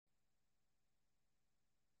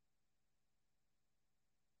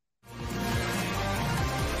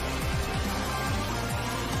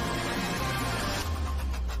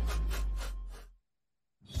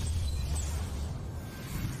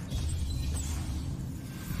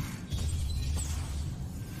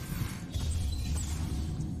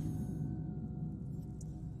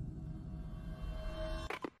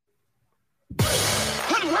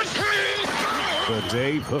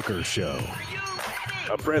Dave Hooker Show.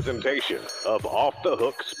 A presentation of Off the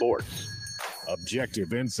Hook Sports.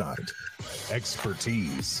 Objective insight,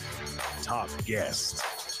 expertise, top guests.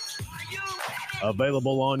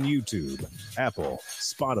 Available on YouTube, Apple,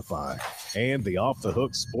 Spotify, and the Off the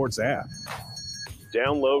Hook Sports app.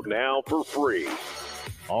 Download now for free.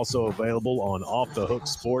 Also available on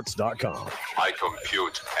offthehooksports.com. I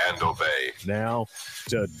compute and obey. Now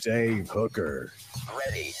to Dave Hooker.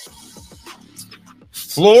 Ready.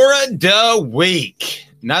 Florida week.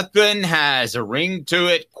 Nothing has a ring to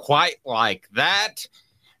it quite like that.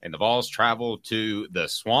 And the Vols travel to the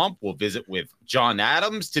swamp. We'll visit with John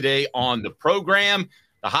Adams today on the program.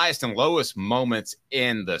 The highest and lowest moments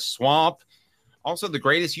in the swamp. Also, the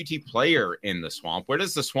greatest UT player in the swamp. Where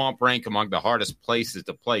does the swamp rank among the hardest places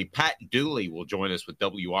to play? Pat Dooley will join us with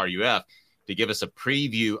WRUF to give us a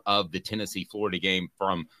preview of the Tennessee-Florida game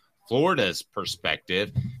from Florida's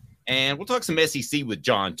perspective. And we'll talk some SEC with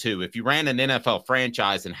John, too. If you ran an NFL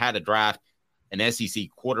franchise and had to draft an SEC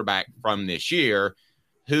quarterback from this year,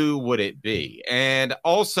 who would it be? And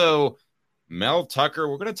also, Mel Tucker,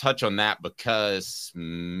 we're going to touch on that because,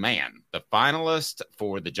 man, the finalists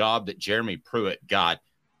for the job that Jeremy Pruitt got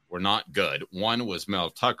were not good. One was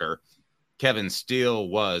Mel Tucker. Kevin Steele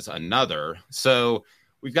was another. So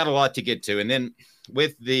we've got a lot to get to. And then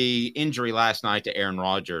with the injury last night to Aaron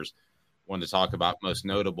Rodgers, I wanted to talk about most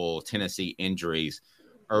notable Tennessee injuries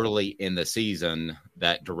early in the season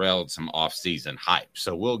that derailed some off-season hype.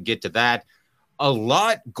 So we'll get to that. A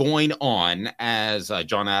lot going on as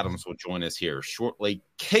John Adams will join us here shortly.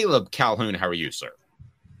 Caleb Calhoun, how are you, sir?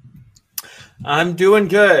 I'm doing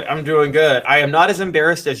good. I am not as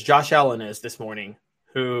embarrassed as Josh Allen is this morning,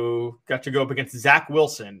 who got to go up against Zach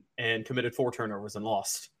Wilson and committed 4 turnovers and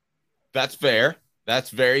lost. That's fair.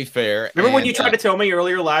 That's very fair. Remember when you tried to tell me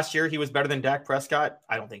earlier last year he was better than Dak Prescott?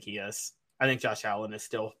 I don't think he is. I think Josh Allen is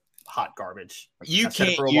still hot garbage. You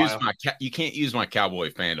can't use my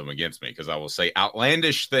Cowboy fandom against me because I will say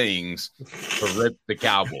outlandish things to rip the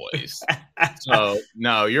Cowboys. So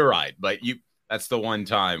no, you're right. But that's the one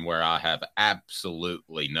time where I have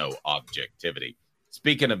absolutely no objectivity.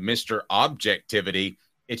 Speaking of Mr. Objectivity,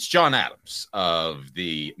 it's John Adams of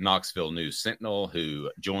the Knoxville News Sentinel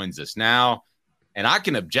who joins us now. And I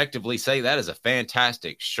can objectively say that is a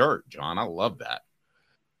fantastic shirt, John. I love that.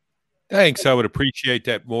 Thanks. I would appreciate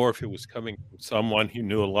that more if it was coming from someone who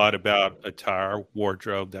knew a lot about attire,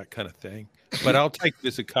 wardrobe, that kind of thing. But I'll take it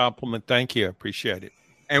as a compliment. Thank you. I appreciate it.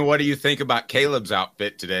 And what do you think about Caleb's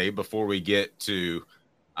outfit today before we get to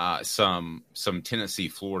some Tennessee,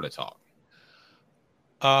 Florida talk?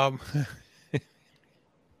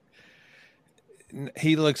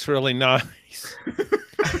 He looks really nice.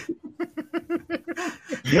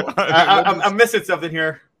 I'm missing something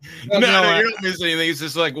here. No, you don't miss anything. It's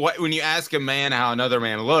just like when you ask a man how another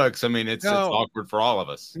man looks. I mean, it's awkward for all of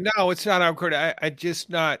us. No, it's not awkward. I'm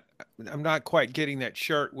not quite getting that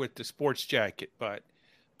shirt with the sports jacket, but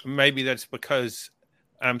maybe that's because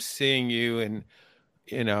I'm seeing you in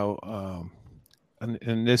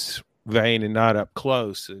this vein and not up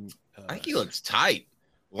close. And I think he looks tight.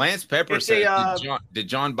 Lance Pepper said, did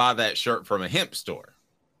John buy that shirt from a hemp store?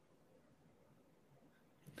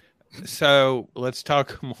 So let's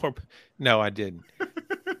talk more. No, I didn't.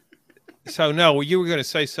 So no, you were going to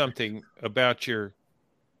say something about your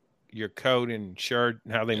coat and shirt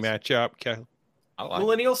and how they match up.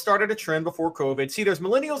 Millennials started a trend before COVID. See, there's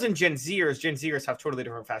millennials and Gen Zers. Gen Zers have totally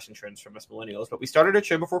different fashion trends from us millennials, but we started a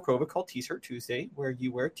trend before COVID called T-shirt Tuesday, where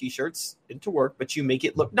you wear T-shirts into work, but you make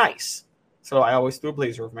it look nice. So I always threw a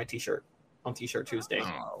blazer over my T-shirt on T-shirt Tuesday,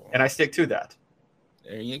 and I stick to that.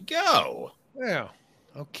 There you go. Yeah.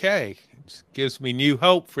 Okay. It gives me new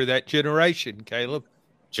hope for that generation, Caleb.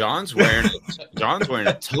 John's wearing a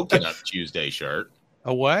Toke It Up Tuesday shirt.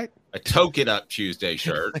 A what? A Toke It Up Tuesday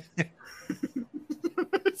shirt.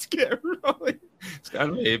 It's kind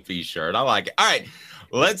of a hippie shirt. I like it. All right.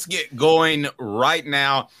 Let's get going right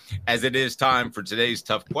now as it is time for today's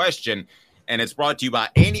tough question. And it's brought to you by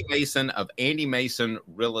Andy Mason of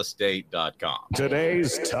AndyMasonRealEstate.com.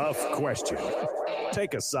 Today's tough question.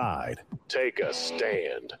 Take a side. Take a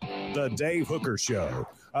stand. The Dave Hooker Show,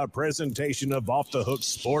 a presentation of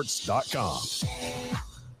offthehooksports.com.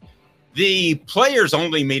 The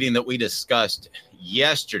players-only meeting that we discussed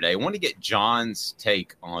yesterday, I want to get John's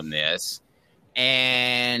take on this.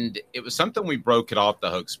 And it was something we broke at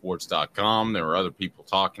offthehooksports.com. There were other people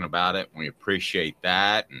talking about it. We appreciate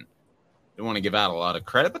that. And don't want to give out a lot of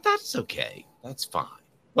credit, but that's okay. That's fine.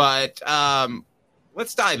 But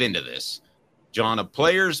let's dive into this. John, a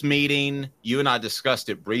players meeting, you and I discussed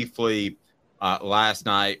it briefly last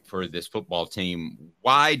night for this football team.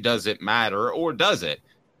 Why does it matter, or does it?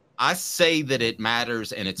 I say that it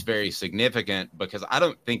matters and it's very significant because I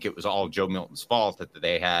don't think it was all Joe Milton's fault that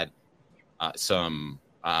they had some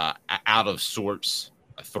out of sorts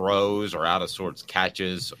throws or out of sorts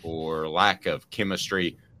catches or lack of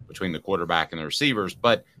chemistry between the quarterback and the receivers.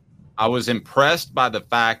 But I was impressed by the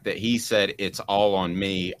fact that he said, it's all on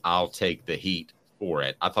me. I'll take the heat for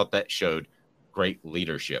it. I thought that showed great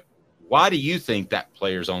leadership. Why do you think that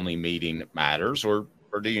players only meeting matters, or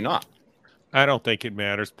do you not? I don't think it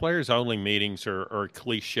matters. Players only meetings are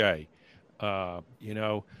cliche. I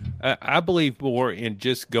believe more in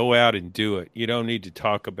just go out and do it. You don't need to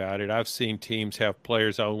talk about it. I've seen teams have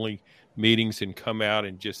players only meetings and come out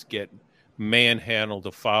and just get manhandled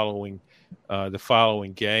the following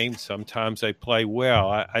game. Sometimes they play well.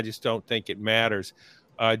 I just don't think it matters.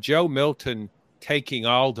 Joe Milton taking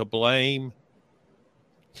all the blame,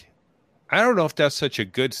 I don't know if that's such a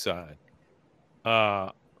good sign.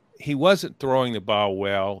 He wasn't throwing the ball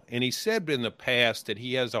well, and he said in the past that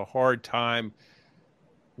he has a hard time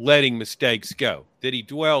letting mistakes go, that he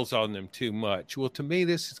dwells on them too much. Well, to me,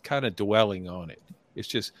 this is kind of dwelling on it. It's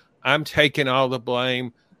just, I'm taking all the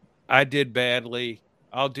blame. I did badly.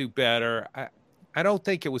 I'll do better. I don't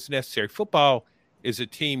think it was necessary. Football is a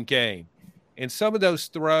team game. And some of those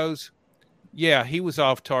throws, yeah, he was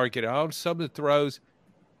off target. On some of the throws,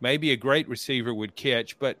 maybe a great receiver would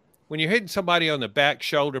catch, but when you're hitting somebody on the back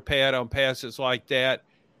shoulder pad on passes like that,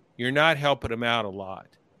 you're not helping them out a lot.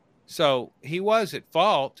 So he was at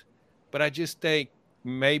fault, but I just think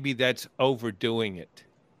maybe that's overdoing it.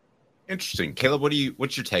 Interesting. Caleb,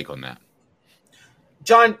 what's your take on that?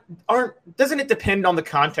 John, doesn't it depend on the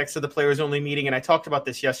context of the players only meeting? And I talked about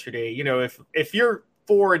this yesterday. You know, if you're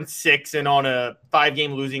 4-6 and on a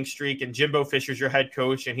 5-game losing streak and Jimbo Fisher's your head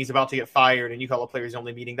coach and he's about to get fired and you call a players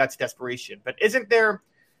only meeting, that's desperation. But isn't there,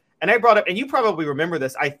 and I brought up, and you probably remember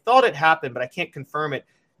this, I thought it happened, but I can't confirm it.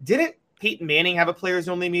 Didn't Peyton Manning have a players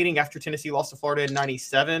only meeting after Tennessee lost to Florida in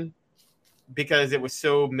 97 because it was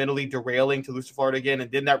so mentally derailing to lose to Florida again?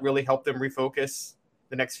 And didn't that really help them refocus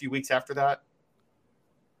the next few weeks after that?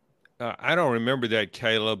 I don't remember that,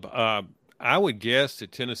 Caleb. I would guess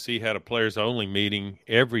that Tennessee had a players only meeting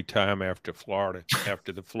every time after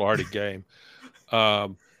the Florida game.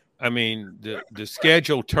 I mean, the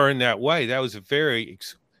schedule turned that way. That was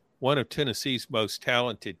one of Tennessee's most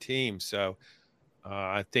talented teams. So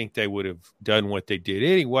I think they would have done what they did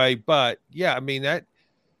anyway. But yeah, I mean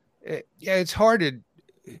it's hard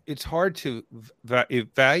to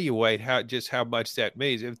evaluate how much that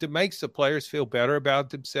means. If it makes the players feel better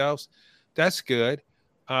about themselves, that's good.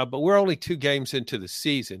 But we're only 2 games into the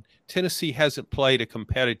season. Tennessee hasn't played a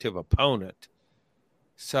competitive opponent.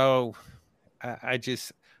 So I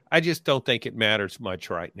just don't think it matters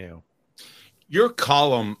much right now. Your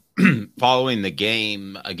column following the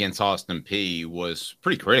game against Austin Peay was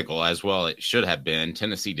pretty critical, as well it should have been.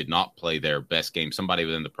 Tennessee did not play their best game. Somebody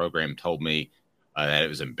within the program told me that it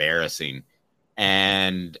was embarrassing.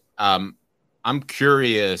 And I'm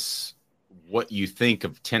curious what you think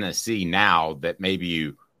of Tennessee now that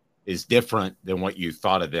maybe is different than what you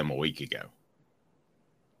thought of them a week ago.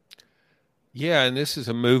 Yeah, and this is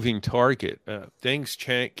a moving target. Things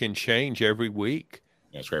can change every week.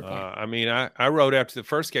 That's a great point. I mean, I wrote after the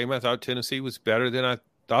first game, I thought Tennessee was better than I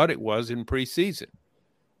thought it was in preseason.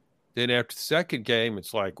 Then after the second game,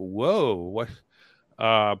 it's like, whoa,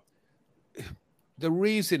 what? The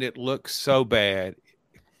reason it looks so bad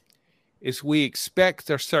is we expect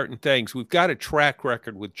there are certain things. We've got a track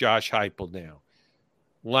record with Josh Heupel now.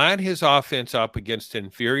 Line his offense up against an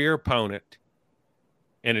inferior opponent,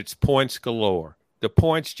 and it's points galore. The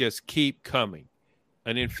points just keep coming.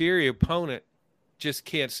 An inferior opponent just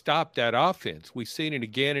can't stop that offense. We've seen it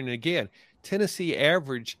again and again. Tennessee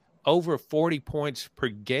averaged over 40 points per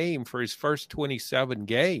game for his first 27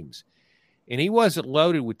 games. And he wasn't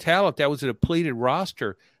loaded with talent. That was a depleted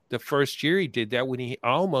roster the first year he did that, when he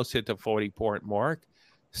almost hit the 40-point mark.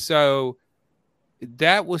 So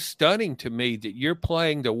that was stunning to me, that you're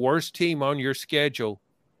playing the worst team on your schedule.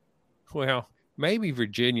 Well, maybe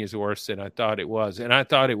Virginia's worse than I thought it was, and I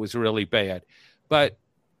thought it was really bad. But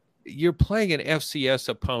you're playing an FCS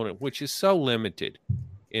opponent, which is so limited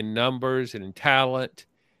in numbers and in talent,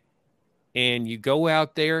 and you go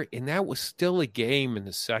out there, and that was still a game in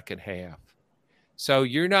the second half. So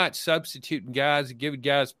you're not substituting guys and giving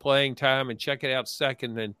guys playing time and checking out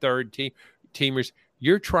second and third teamers.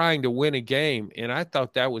 You're trying to win a game, and I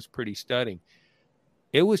thought that was pretty stunning.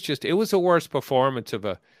 It was the worst performance of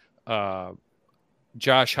a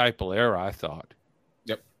Josh Heupel era, I thought.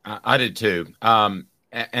 Yep, I did too.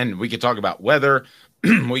 And we could talk about weather,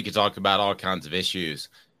 we could talk about all kinds of issues,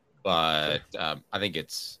 but I think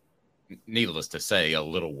it's needless to say a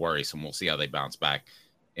little worrisome. We'll see how they bounce back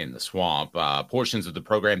in the Swamp. Portions of the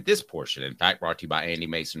program, this portion, in fact, brought to you by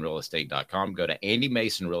AndyMasonRealEstate.com. Go to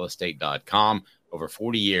AndyMasonRealEstate.com. Over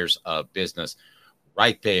 40 years of business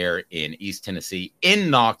right there in East Tennessee, in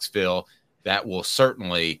Knoxville, that will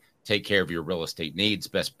certainly take care of your real estate needs.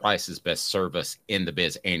 Best prices, best service in the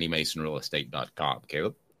biz. AndyMasonRealEstate.com.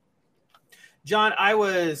 Caleb? John,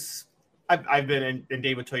 I've been, and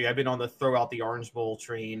Dave would tell you, I've been on the throw out the Orange Bowl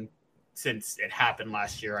train since it happened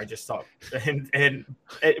last year. I just thought,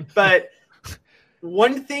 but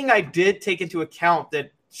one thing I did take into account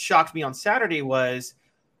that shocked me on Saturday was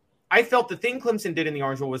I felt the thing Clemson did in the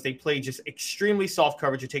Orange Bowl was they played just extremely soft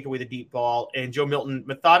coverage to take away the deep ball, and Joe Milton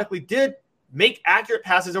methodically did make accurate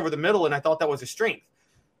passes over the middle, and I thought that was a strength.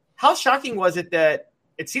 How shocking was it that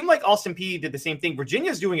it seemed like Austin Peay did the same thing?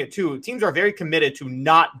 Virginia's doing it too. Teams are very committed to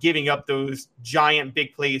not giving up those giant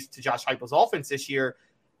big plays to Josh Heupel's offense this year.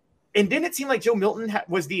 And didn't it seem like Joe Milton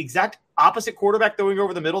was the exact opposite quarterback going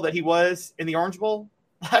over the middle that he was in the Orange Bowl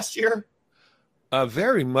last year?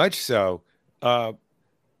 Very much so.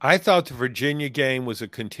 I thought the Virginia game was a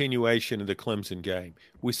continuation of the Clemson game.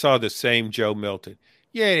 We saw the same Joe Milton.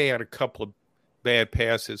 Yeah, he had a couple of bad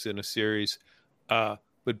passes in a series.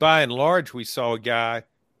 But by and large, we saw a guy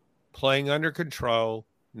playing under control,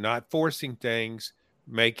 not forcing things,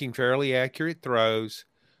 making fairly accurate throws,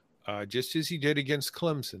 just as he did against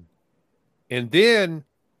Clemson. And then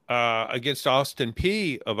against Austin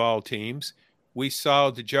Peay, of all teams, we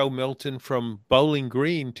saw the Joe Milton from Bowling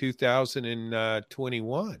Green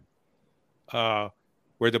 2021,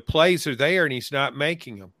 where the plays are there and he's not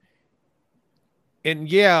making them. And,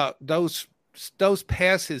 yeah, those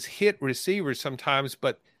passes hit receivers sometimes,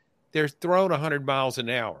 but they're thrown 100 miles an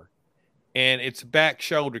hour, and it's a back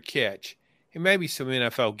shoulder catch. And maybe some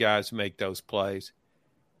NFL guys make those plays.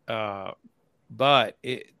 But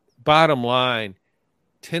bottom line,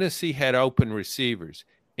 Tennessee had open receivers,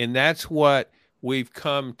 and that's what we've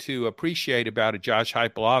come to appreciate about a Josh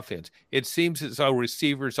Heupel offense. It seems as though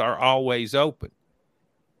receivers are always open,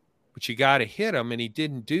 but you got to hit them, and he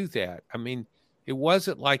didn't do that. I mean, it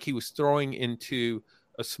wasn't like he was throwing into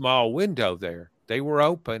a small window there. They were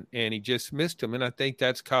open, and he just missed them, and I think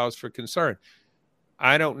that's cause for concern.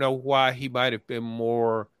 I don't know why he might have been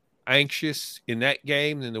more anxious in that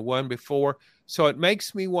game than the one before. So it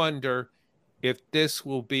makes me wonder if this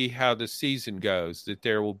will be how the season goes, that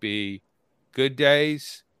there will be good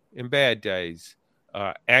days and bad days,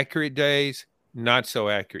 accurate days, not so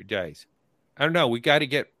accurate days. I don't know. We got to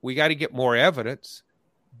get more evidence,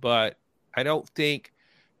 but I don't think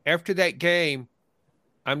after that game,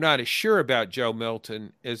 I'm not as sure about Joe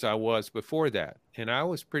Milton as I was before that. And I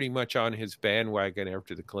was pretty much on his bandwagon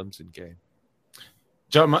after the Clemson game.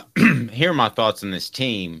 Joe, here are my thoughts on this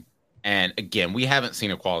team. And again, we haven't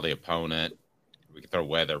seen a quality opponent. We can throw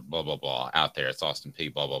weather, blah, blah, blah, out there. It's Austin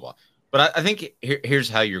Peay, blah, blah, blah. But I think here's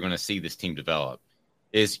how you're going to see this team develop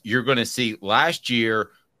is you're going to see last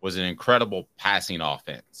year was an incredible passing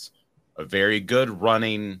offense, a very good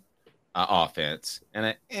running offense,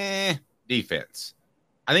 and an defense.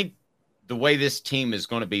 I think the way this team is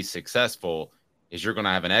going to be successful is you're going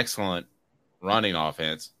to have an excellent running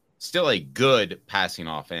offense, still a good passing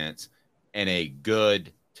offense, and a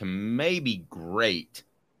good to maybe great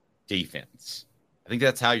defense. I think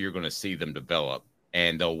that's how you're going to see them develop,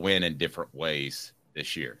 and they'll win in different ways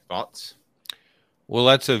this year. Thoughts? Well,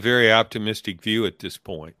 that's a very optimistic view at this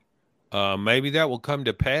point. Maybe that will come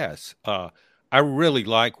to pass. I really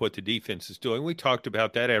like what the defense is doing. We talked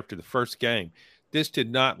about that after the first game. This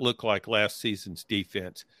did not look like last season's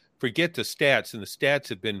defense. Forget the stats, and the stats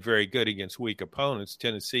have been very good against weak opponents.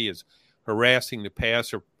 Tennessee is harassing the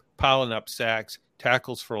passer, piling up sacks,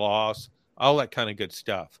 tackles for loss, all that kind of good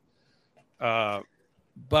stuff.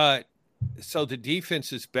 But so the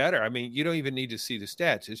defense is better. I mean, you don't even need to see the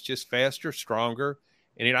stats. It's just faster, stronger,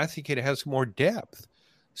 and I think it has more depth.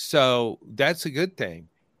 So that's a good thing.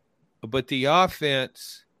 But the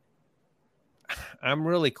offense, I'm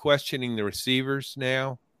really questioning the receivers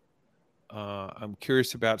now. I'm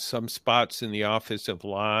curious about some spots in the offensive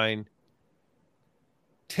line.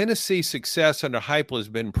 Tennessee's success under Heupel has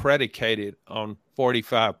been predicated on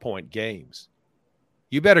 45-point games.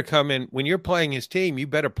 You better come in, when you're playing his team, you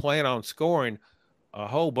better plan on scoring a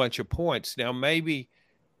whole bunch of points. Now, maybe,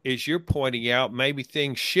 as you're pointing out, maybe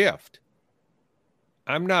things shift.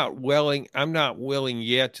 I'm not willing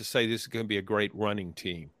yet to say this is going to be a great running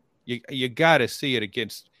team. You got to see it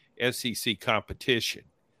against SEC competition,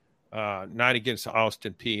 not against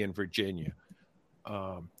Austin Peay and Virginia.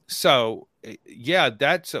 So, yeah,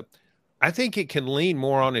 that's I think it can lean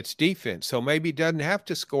more on its defense. So maybe it doesn't have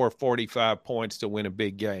to score 45 points to win a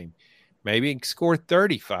big game. Maybe it can score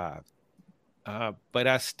 35. But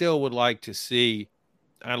I still would like to see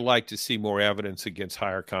 – I'd like to see more evidence against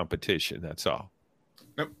higher competition. That's all.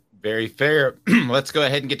 Nope. Very fair. Let's go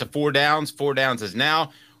ahead and get to 4 downs. 4 downs is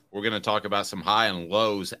now. We're going to talk about some high and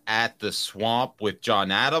lows at the Swamp with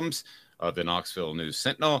John Adams of the Knoxville News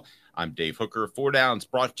Sentinel. I'm Dave Hooker. 4 downs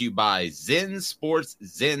brought to you by Zen Sports.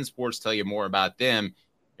 Zen Sports, tell you more about them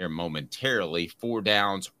here momentarily. 4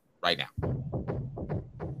 downs right now.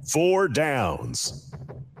 4 downs.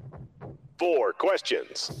 4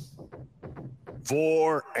 questions.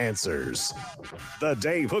 4 answers. The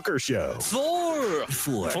Dave Hooker Show. 4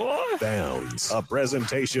 downs. A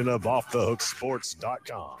presentation of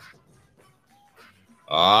OffTheHookSports.com.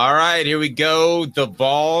 All right, here we go. The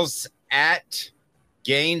Vols at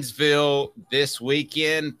Gainesville this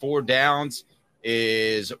weekend. 4 downs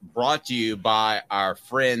is brought to you by our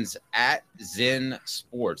friends at Zen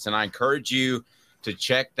Sports. And I encourage you to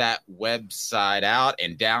check that website out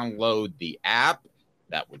and download the app.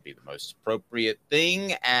 That would be the most appropriate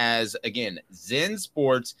thing, as, again, Zen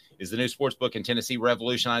Sports is the new sports book in Tennessee,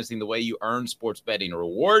 revolutionizing the way you earn sports betting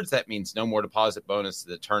rewards. That means no more deposit bonuses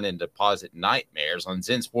that turn into deposit nightmares. On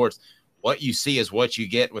Zen Sports, what you see is what you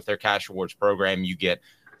get with their cash rewards program. You get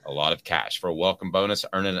a lot of cash. For a welcome bonus,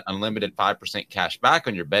 earn an unlimited 5% cash back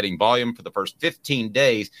on your betting volume for the first 15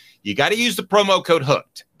 days. You got to use the promo code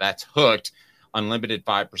HOOKED. That's HOOKED. Unlimited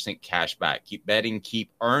 5% cash back. Keep betting,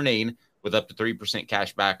 keep earning with up to 3%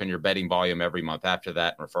 cash back on your betting volume every month after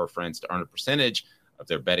that, and refer friends to earn a percentage of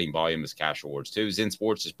their betting volume as cash rewards too. Zen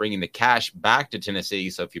Sports is bringing the cash back to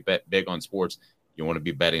Tennessee, so if you bet big on sports, you want to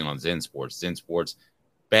be betting on Zen Sports. Zen Sports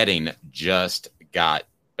betting just got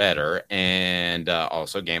better. And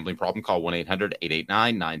also gambling problem, call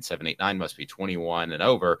 1-800-889-9789. Must be 21 and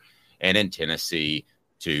over, and in Tennessee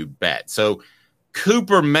to bet. So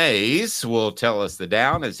Cooper Mays will tell us the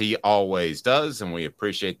down, as he always does, and we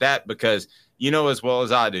appreciate that because you know as well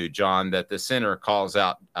as I do, John, that the center calls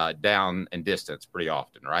out down and distance pretty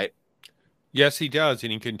often, right? Yes, he does,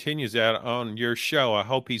 and he continues that on your show. I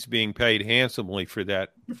hope he's being paid handsomely for that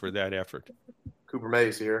effort. Cooper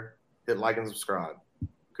Mays here. Hit like and subscribe.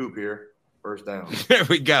 Coop here. First down. There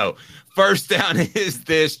we go. First down is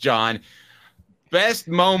this, John. Best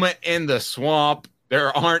moment in the Swamp.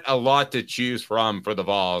 There aren't a lot to choose from for the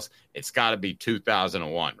Vols. It's got to be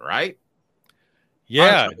 2001, right?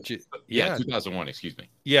 Yeah. 2001, excuse me.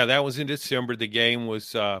 Yeah, that was in December. The game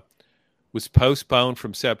was postponed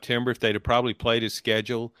from September. If they'd have probably played as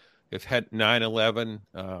scheduled, if had 9/11,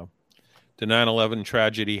 the 9/11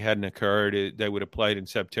 tragedy hadn't occurred, they would have played in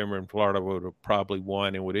September, and Florida would have probably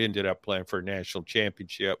won and would have ended up playing for a national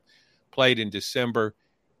championship. Played in December.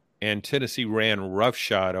 And Tennessee ran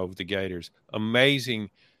roughshod over the Gators.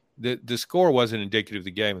 Amazing. The score wasn't indicative of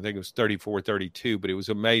the game. I think it was 34-32, but it was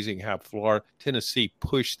amazing how Tennessee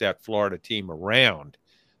pushed that Florida team around.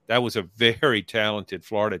 That was a very talented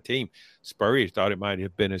Florida team. Spurrier thought it might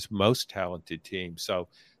have been his most talented team. So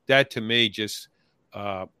that, to me, just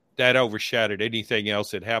that overshadowed anything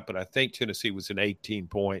else that happened. I think Tennessee was an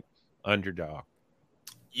 18-point underdog.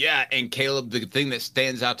 Yeah, and Caleb, the thing that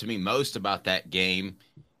stands out to me most about that game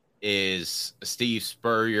is Steve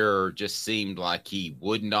Spurrier just seemed like he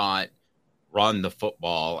would not run the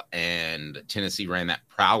football, and Tennessee ran that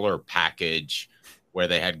prowler package where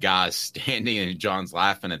they had guys standing, and John's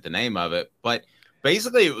laughing at the name of it. But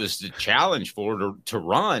basically it was the challenge for to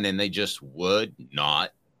run, and they just would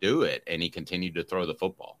not do it, and he continued to throw the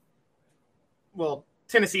football. Well,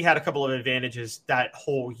 Tennessee had a couple of advantages that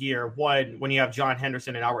whole year. One, when you have John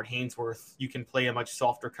Henderson and Albert Haynesworth, you can play a much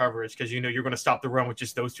softer coverage because you know you're going to stop the run with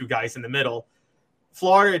just those two guys in the middle.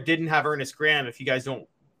 Florida didn't have Ernest Graham. If you guys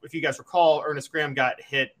recall, Ernest Graham got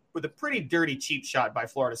hit with a pretty dirty cheap shot by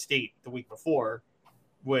Florida State the week before,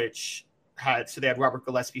 so they had Robert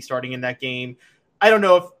Gillespie starting in that game. I don't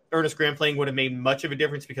know if Ernest Graham playing would have made much of a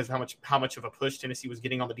difference because of how much of a push Tennessee was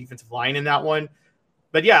getting on the defensive line in that one.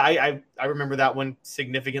 But yeah, I remember that one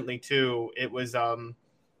significantly too. It was,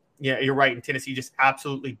 you're right. And Tennessee just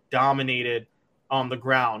absolutely dominated on the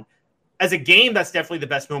ground. As a game, that's definitely the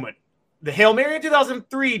best moment. The Hail Mary in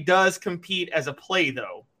 2003 does compete as a play,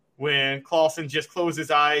 though, when Clausen just closed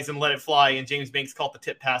his eyes and let it fly, and James Banks caught the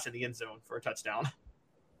tip pass in the end zone for a touchdown.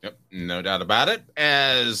 Yep, no doubt about it.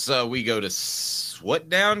 As we go to what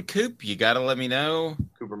down, Coop? You got to let me know.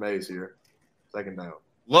 Cooper Mays here. Second down.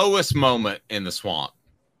 Lowest moment in the Swamp.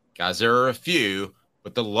 Guys, there are a few,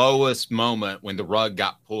 but the lowest moment when the rug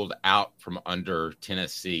got pulled out from under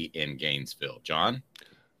Tennessee in Gainesville. John?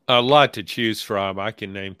 A lot to choose from. I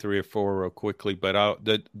can name 3 or 4 real quickly, but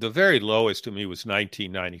the very lowest to me was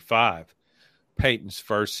 1995. Peyton's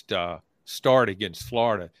first start against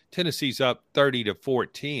Florida. Tennessee's up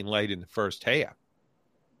 30-14 late in the first half.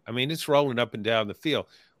 I mean, it's rolling up and down the field.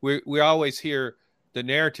 We always hear the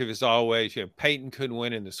narrative is always, Peyton couldn't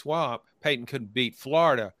win in the Swamp. Peyton couldn't beat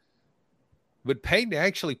Florida. But Peyton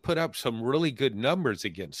actually put up some really good numbers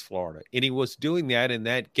against Florida, and he was doing that in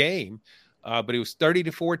that game. But it was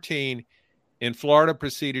 30-14, and Florida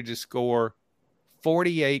proceeded to score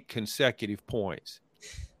 48 consecutive points.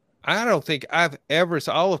 I don't think I've ever,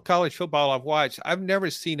 all of college football I've watched, I've never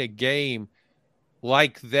seen a game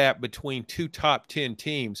like that between 2 top 10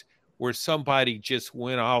 teams where somebody just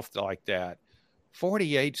went off like that.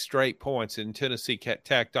 48 straight points, and Tennessee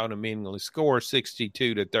tacked on a meaningless score.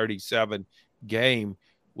 62-37 game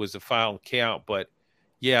was the final count. But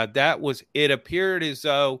yeah, it appeared as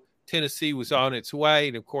though Tennessee was on its way.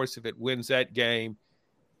 And of course, if it wins that game,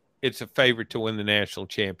 it's a favorite to win the national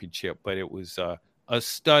championship. But it was a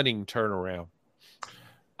stunning turnaround.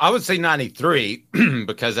 I would say 93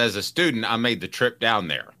 because as a student, I made the trip down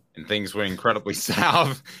there and things went incredibly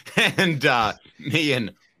south. And me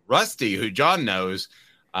and Rusty, who John knows,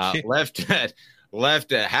 left at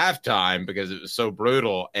halftime because it was so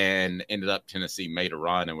brutal, and ended up Tennessee made a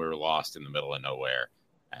run, and we were lost in the middle of nowhere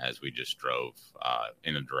as we just drove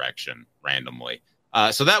in a direction randomly.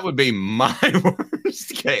 So that would be my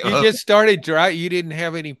worst, Caleb. You just started dry. You didn't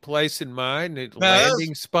have any place in mind,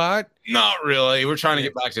 landing spot? Not really. We're trying to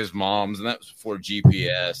get back to his mom's, and that was before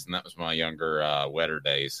GPS, and that was my younger, wetter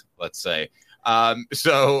days, let's say.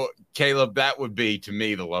 So, Caleb, that would be, to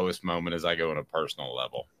me, the lowest moment as I go on a personal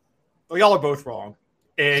level. Well, y'all are both wrong,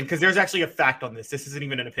 and because there's actually a fact on this. This isn't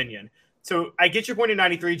even an opinion. So I get your point in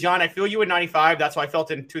 93. John, I feel you in 95. That's how I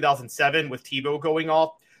felt in 2007 with Tebow going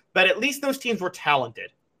off. But at least those teams were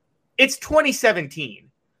talented. It's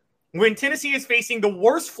 2017 when Tennessee is facing the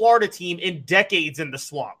worst Florida team in decades in the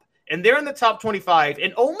Swamp. And they're in the top 25.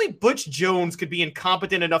 And only Butch Jones could be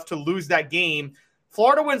incompetent enough to lose that game.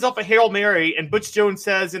 Florida wins off a Hail Mary. And Butch Jones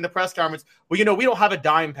says in the press conference, well, we don't have a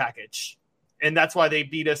dime package. And that's why they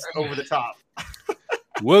beat us over the top.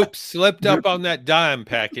 Whoops, slipped up on that dime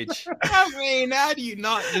package. I mean, how do you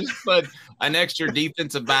not just put an extra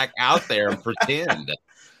defensive back out there and pretend?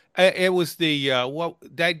 It was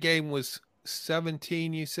that game was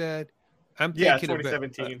 17, you said? I'm thinking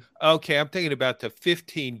 2017. Okay, I'm thinking about the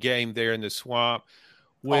 15 game there in the Swamp.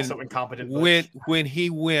 Also incompetent Butch. When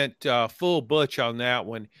he went full Butch on that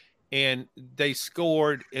one, and they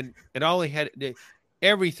scored, and all he had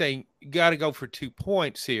everything, got to go for 2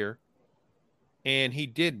 points here. And he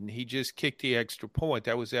didn't. He just kicked the extra point.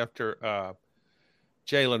 That was after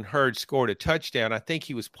Jalen Hurd scored a touchdown. I think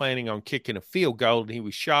he was planning on kicking a field goal, and he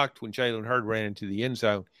was shocked when Jalen Hurd ran into the end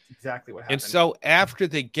zone. Exactly what happened. And so after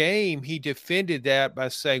the game, he defended that by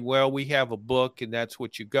saying, well, we have a book, and that's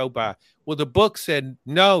what you go by. Well, the book said,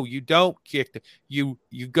 no, you don't kick. You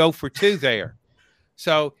go for 2 there.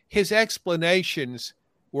 So his explanations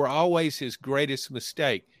were always his greatest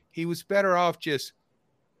mistake. He was better off just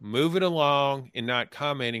moving along and not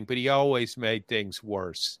commenting, but he always made things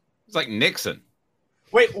worse. It's like Nixon.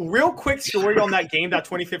 Wait, real quick story on that game, that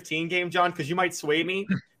 2015 game, John, because you might sway me.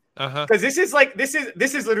 Because this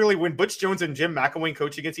is literally when Butch Jones and Jim McElwain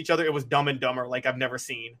coach against each other. It was Dumb and Dumber like I've never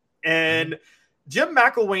seen. And Jim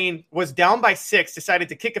McElwain was down by 6, decided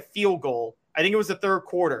to kick a field goal. I think it was the third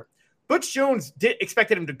quarter. Butch Jones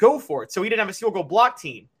expected him to go for it, so he didn't have a field goal block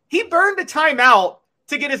team. He burned a timeout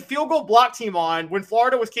to get his field goal block team on when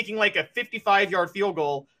Florida was kicking like a 55-yard field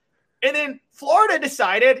goal. And then Florida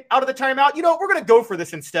decided out of the timeout, we're going to go for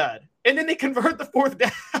this instead. And then they convert the 4th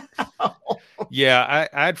down. Yeah,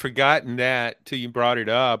 I'd forgotten that till you brought it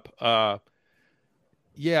up. I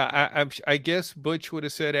guess Butch would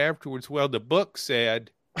have said afterwards, well, the book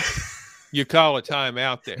said you call a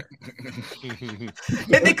timeout there.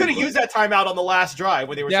 And they could have used that timeout on the last drive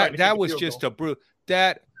when they were trying to that was just a brutal.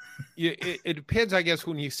 It depends, I guess,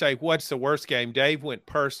 when you say what's the worst game. Dave went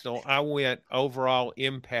personal. I went overall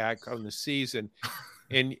impact on the season,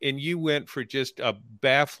 and you went for just a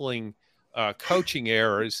baffling coaching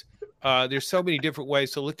errors. There's so many different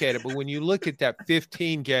ways to look at it, but when you look at that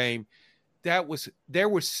 15 game, there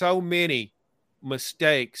were so many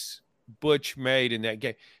mistakes Butch made in that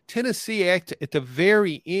game. Tennessee at the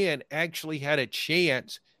very end actually had a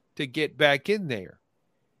chance to get back in there,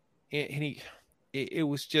 and it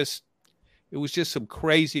was just some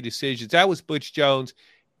crazy decisions. That was Butch Jones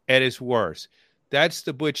at his worst. That's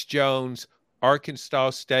the Butch Jones Arkansas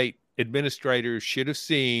State administrators should have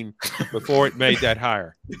seen before it made that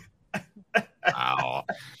hire. Wow.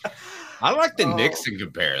 I like the Nixon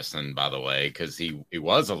comparison, by the way, because he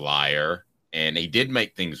was a liar and he did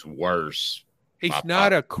make things worse. He's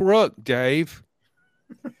not a crook, Dave.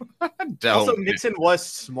 Also, Nixon was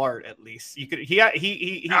smart. At least he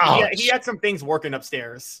had some things working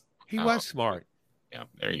upstairs. He was smart. Yeah,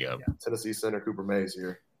 there you go. Yeah. Tennessee center Cooper Mays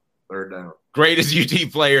here, third down. Greatest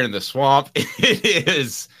UT player in the swamp. It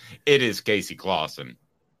is Casey Clausen.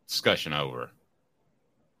 Discussion over.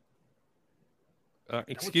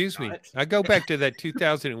 Excuse me. I go back to that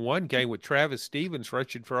 2001 game with Travis Stevens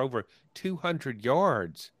rushing for over 200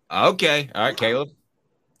 yards. Okay. All right, Caleb.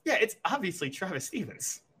 Yeah, it's obviously Travis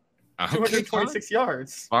Stevens. Okay, 226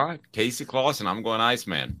 yards. All right. Casey Clausen. I'm going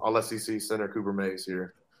Iceman. All SEC center Cooper Mays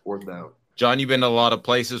here, fourth down. John, you've been to a lot of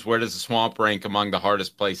places. Where does the swamp rank among the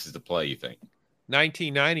hardest places to play, you think?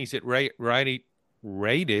 1990s, it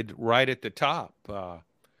rated right at the top.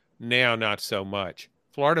 Now, not so much.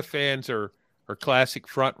 Florida fans are classic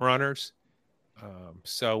front runners.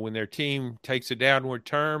 So when their team takes a downward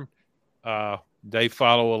turn, they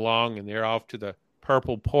follow along and they're off to the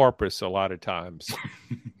purple porpoise a lot of times.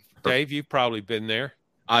 Dave, you've probably been there.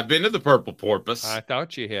 I've been to the purple porpoise. I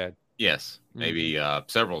thought you had. Yes, maybe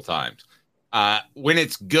several times. When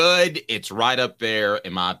it's good, it's right up there,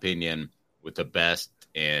 in my opinion, with the best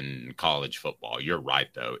in college football. You're right,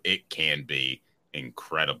 though. It can be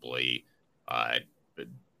incredibly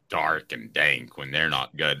dark and dank when they're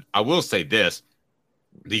not good. I will say this.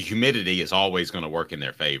 The humidity is always going to work in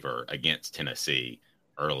their favor against Tennessee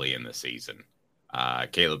early in the season.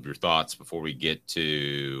 Caleb, your thoughts before we get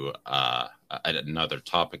to another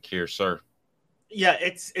topic here, sir? Yeah,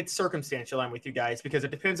 it's circumstantial. I'm with you guys because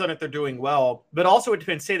it depends on if they're doing well, but also it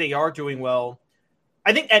depends. Say they are doing well.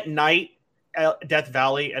 I think at night, Death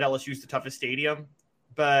Valley at LSU is the toughest stadium,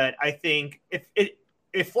 but I think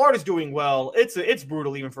if Florida's doing well, it's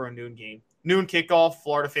brutal even for a noon game. Noon kickoff,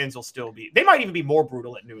 Florida fans will still be. They might even be more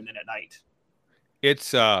brutal at noon than at night.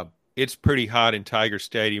 It's pretty hot in Tiger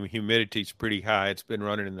Stadium. Humidity's pretty high. It's been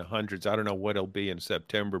running in the hundreds. I don't know what it'll be in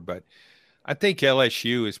September, but I think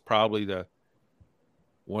LSU is probably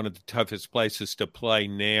one of the toughest places to play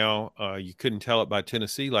now. You couldn't tell it by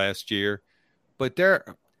Tennessee last year, but there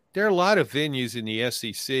are a lot of venues in the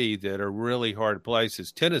SEC that are really hard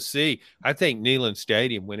places. Tennessee, I think Neyland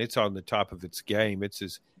Stadium, when it's on the top of its game, it's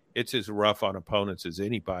as rough on opponents as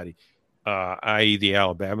anybody, i.e. the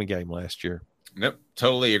Alabama game last year. Yep,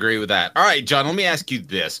 totally agree with that. All right, John, let me ask you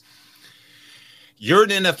this. You're an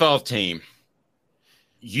NFL team.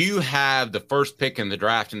 You have the first pick in the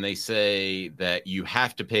draft, and they say that you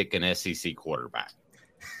have to pick an SEC quarterback.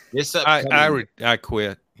 This I quit.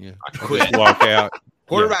 Yeah, I quit. Just walk out.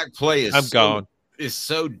 Quarterback play gone. Is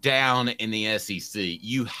so down in the SEC.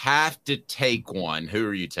 You have to take one. Who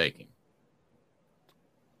are you taking?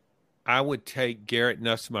 I would take Garrett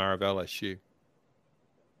Nussmeier of LSU.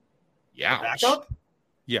 Yeah. Backup?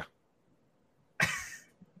 Yeah.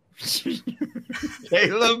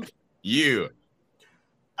 Caleb, you.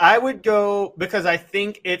 I would go because I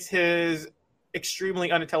think it's his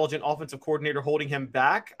extremely unintelligent offensive coordinator holding him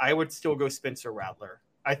back. I would still go Spencer Rattler.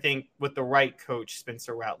 I think with the right coach,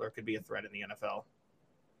 Spencer Rattler could be a threat in the NFL.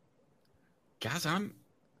 Guys, I'm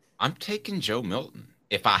taking Joe Milton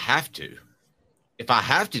if I have to. If I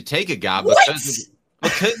have to take a guy because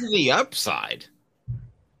of the upside.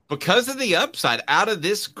 Because of the upside out of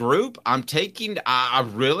this group, I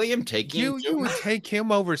really am taking you would take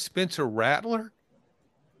him over Spencer Rattler?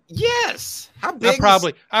 Yes. How big?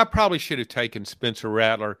 I probably should have taken Spencer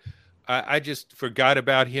Rattler. I just forgot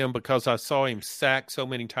about him because I saw him sack so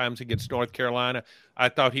many times against North Carolina. I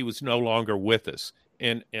thought he was no longer with us,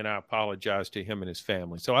 and I apologize to him and his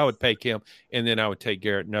family. So I would take him, and then I would take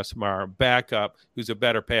Garrett Nussmeier backup, who's a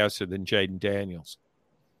better passer than Jaden Daniels.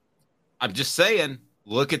 I'm just saying,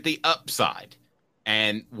 look at the upside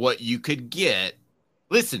and what you could get.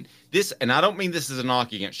 Listen, and I don't mean this as a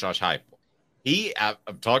knock against Josh Heupel.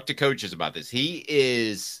 I've talked to coaches about this. He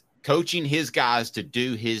is coaching his guys to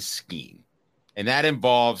do his scheme, and that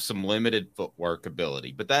involves some limited footwork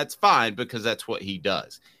ability. But that's fine because that's what he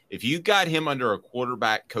does. If you got him under a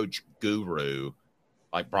quarterback coach guru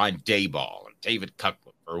like Brian Daboll or David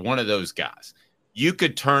Cutcliffe or one of those guys, you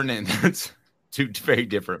could turn in – that's two very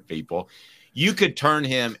different people. You could turn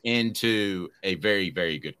him into a very,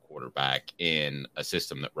 very good quarterback in a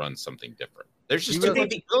system that runs something different. There's just a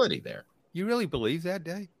possibility there. You really believe that,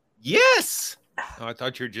 Dave? Yes. Oh, I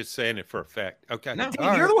thought you were just saying it for a fact. Okay. No,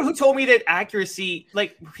 you're the one who told me that accuracy,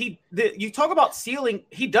 you talk about ceiling.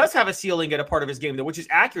 He does have a ceiling at a part of his game, though, which is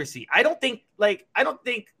accuracy. I don't think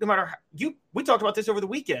no matter we talked about this over the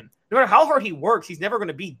weekend. No matter how hard he works, he's never going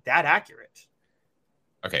to be that accurate.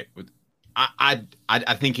 Okay.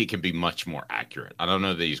 I think he can be much more accurate. I don't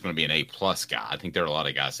know that he's going to be an A-plus guy. I think there are a lot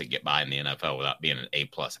of guys that get by in the NFL without being an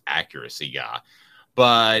A-plus accuracy guy.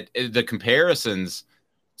 But the comparisons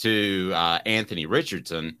to Anthony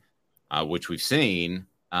Richardson, which we've seen,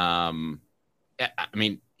 I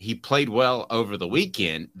mean, he played well over the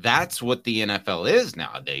weekend. That's what the NFL is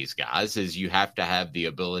nowadays, guys, is you have to have the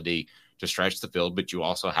ability to stretch the field, but you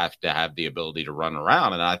also have to have the ability to run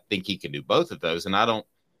around. And I think he can do both of those. And I don't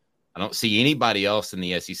see anybody else in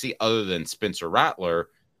the SEC other than Spencer Rattler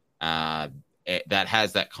that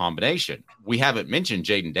has that combination. We haven't mentioned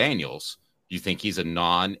Jaden Daniels. Do you think he's a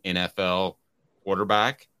non-NFL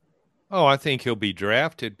quarterback? Oh, I think he'll be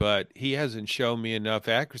drafted, but he hasn't shown me enough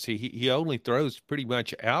accuracy. He only throws pretty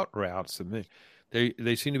much out routes. And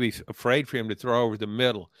they seem to be afraid for him to throw over the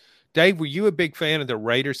middle. Dave, were you a big fan of the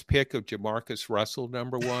Raiders pick of Jamarcus Russell,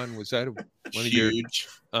 number one? Was that one of your Huge?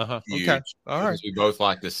 Huge. Okay, all right. We both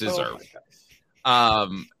like the scissor.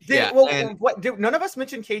 None of us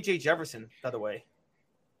mentioned KJ Jefferson, by the way.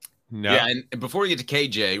 No. Yeah, and before we get to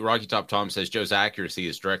KJ, Rocky Top Tom says Joe's accuracy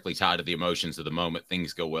is directly tied to the emotions of the moment.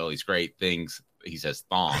 Things go well. He's great. He says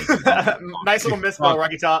thongs. Nice little misspell,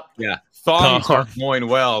 Rocky Top. Yeah. Thongs are going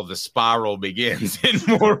well. The spiral begins in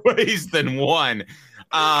more ways than one.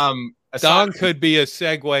 Thong could be a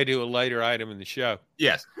segue to a later item in the show.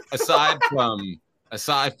 Yes. Aside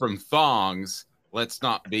from thongs, let's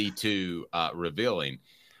not be too revealing.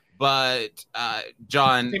 But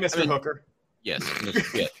John, Mr. Hooker. Yes.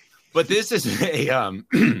 But this is a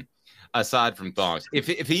aside from thongs. If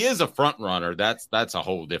he is a front runner, that's a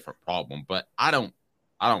whole different problem. But I don't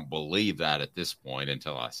believe that at this point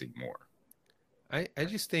until I see more. I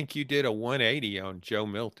just think you did a 180 on Joe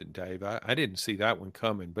Milton, Dave. I didn't see that one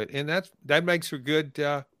coming, and that makes for good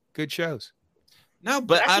shows. No,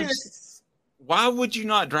 but why would you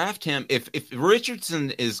not draft him if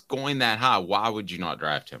Richardson is going that high? Why would you not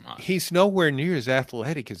draft him high? He's nowhere near as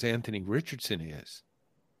athletic as Anthony Richardson is.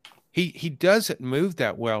 He doesn't move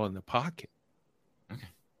that well in the pocket. Okay.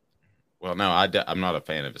 Well, no, I'm not a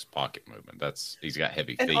fan of his pocket movement. He's got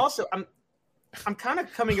heavy feet. And also, I'm kind of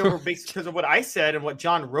coming over based because of what I said and what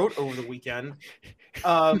John wrote over the weekend.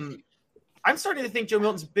 I'm starting to think Joe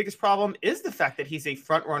Milton's biggest problem is the fact that he's a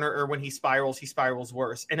front runner, or when he spirals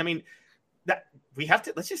worse. And I mean, that we have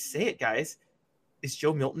to, let's just say it, guys. Is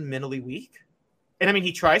Joe Milton mentally weak? And I mean,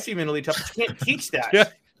 he tries to be mentally tough, but you can't teach that. Yeah.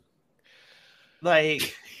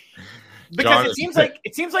 Like, because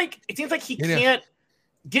it seems like he can't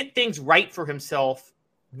get things right for himself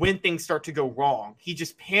when things start to go wrong. He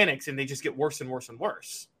just panics and they just get worse and worse and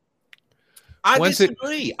worse. I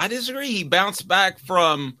disagree. He bounced back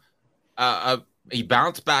from he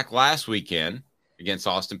bounced back last weekend against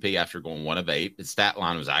Austin Peay after going 1 of 8. His stat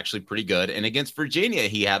line was actually pretty good. And against Virginia,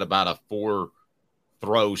 he had about a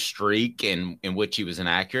 4-throw streak in which he was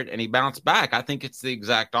inaccurate, and he bounced back. I think it's the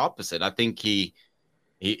exact opposite. I think he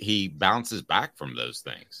bounces back from those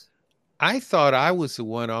things. I thought I was the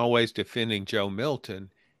one always defending Joe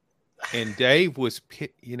Milton, and Dave was,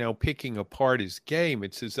 picking apart his game.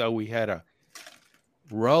 It's as though we had a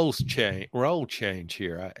role change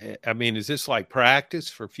here. I mean, is this like practice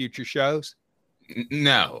for future shows?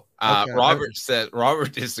 No. Okay.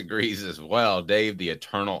 Robert disagrees as well. Dave, the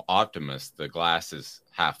eternal optimist, the glass is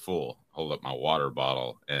half full. Hold up my water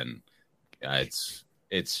bottle, and it's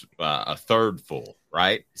a third full,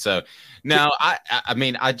 right? So now I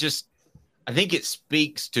think it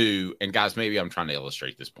speaks to, and guys, maybe I'm trying to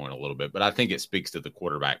illustrate this point a little bit, but I think it speaks to the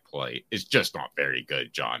quarterback play. It's just not very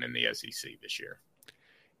good, John, in the SEC this year.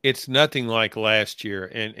 It's nothing like last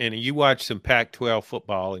year. And you watch some Pac-12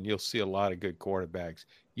 football, and you'll see a lot of good quarterbacks.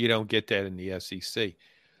 You don't get that in the SEC.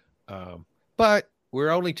 But we're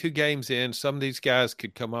only 2 games in. Some of these guys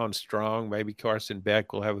could come on strong. Maybe Carson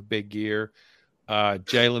Beck will have a big year.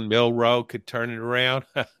 Jalen Milroe could turn it around.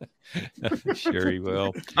 Sure he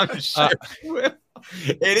will. I'm sure he will.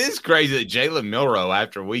 It is crazy that Jalen Milroe,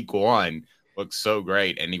 after week 1, looks so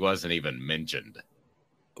great, and he wasn't even mentioned.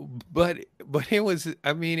 But it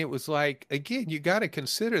was like, again, you got to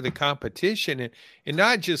consider the competition and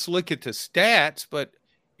not just look at the stats, but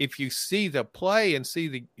if you see the play and see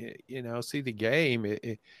the game,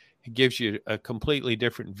 it gives you a completely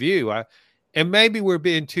different view. And maybe we're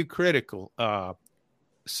being too critical.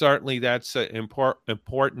 Certainly that's an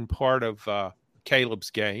important part of Caleb's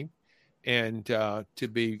game, and to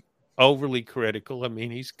be overly critical. I mean,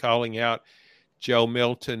 he's calling out Joe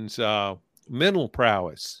Milton's mental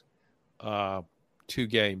prowess 2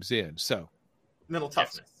 games in. So mental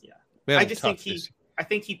toughness. Yeah. I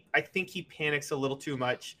think he panics a little too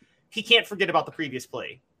much. He can't forget about the previous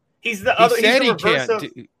play. He's the other. He's the reverse of.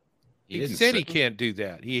 He said he can't do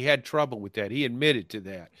that. He had trouble with that. He admitted to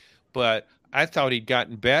that. But I thought he'd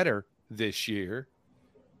gotten better this year,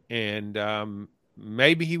 and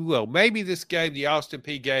maybe he will. Maybe this game, the Austin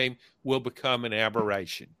Peay game, will become an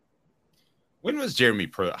aberration. When was Jeremy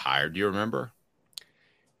Pruitt hired? Do you remember?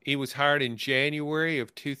 He was hired in January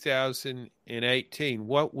of 2018.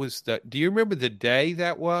 What was do you remember the day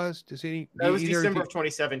that was? It was December of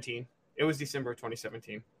 2017. It was December of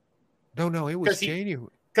 2017. No, it was January.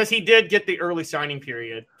 Because he did get the early signing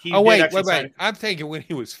period. Wait. I'm thinking when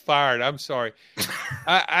he was fired. I'm sorry.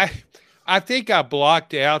 I think I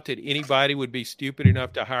blocked out that anybody would be stupid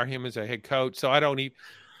enough to hire him as a head coach. So I don't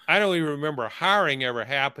even remember hiring ever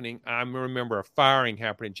happening. I remember a firing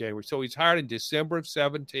happening in January. So he's hired in December of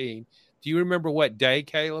 17. Do you remember what day,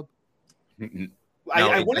 Caleb? No,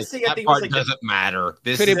 I want to say I think part it was doesn't matter.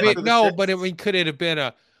 Could it have been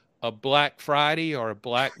a Black Friday or a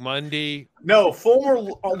Black Monday? No, Fulmer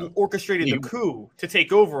orchestrated the coup to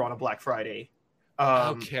take over on a Black Friday.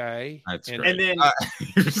 Okay, that's great. And then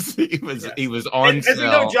he was on. As we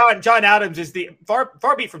know, John Adams is the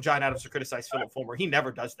far be from John Adams to criticize Philip Fulmer. He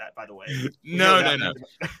never does that, by the way. No.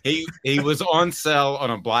 He was on sale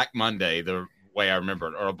on a Black Monday, the way I remember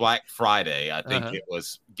it, or a Black Friday. I think it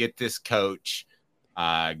was. Get this coach,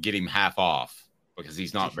 get him half off because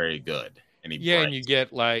he's not very good. And and you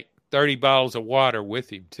get like 30 bottles of water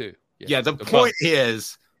with him too. Yeah, the point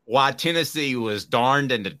is why Tennessee was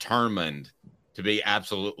darned and determined to be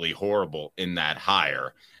absolutely horrible in that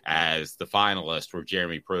hire, as the finalists were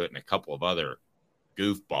Jeremy Pruitt and a couple of other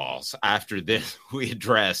goofballs. After this, we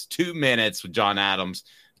address 2 minutes with John Adams,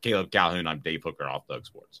 Caleb Calhoun. I'm Dave Hooker, Off the Hook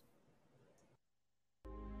Sports.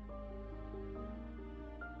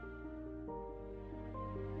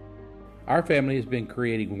 Our family has been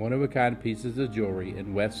creating one-of-a-kind pieces of jewelry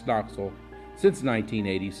in West Knoxville since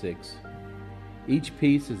 1986. Each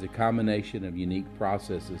piece is a combination of unique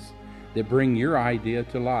processes that bring your idea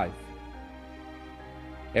to life.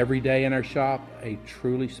 Every day in our shop, a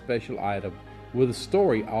truly special item with a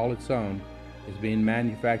story all its own is being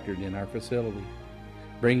manufactured in our facility,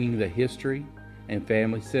 bringing the history and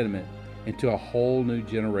family sentiment into a whole new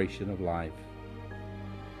generation of life.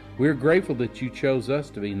 We're grateful that you chose us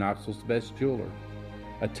to be Knoxville's best jeweler,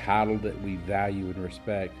 a title that we value and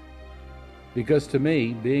respect. Because to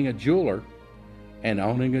me, being a jeweler and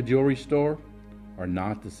owning a jewelry store are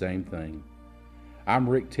not the same thing. I'm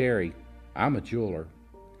Rick Terry. I'm a jeweler,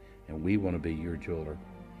 and we want to be your jeweler.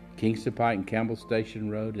 Kingston Pike and Campbell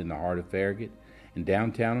Station Road in the heart of Farragut, and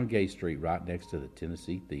downtown on Gay Street right next to the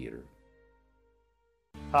Tennessee Theater.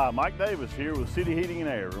 Hi, Mike Davis here with City Heating and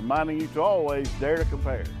Air, reminding you to always dare to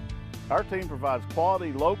compare. Our team provides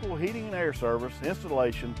quality local heating and air service,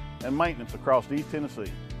 installation, and maintenance across East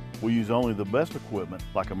Tennessee. We use only the best equipment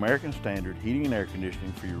like American Standard heating and air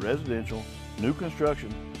conditioning for your residential, new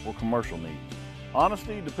construction, or commercial needs.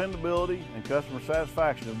 Honesty, dependability, and customer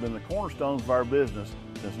satisfaction have been the cornerstones of our business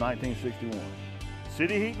since 1961.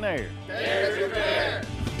 City Heat and Air. Dare to compare.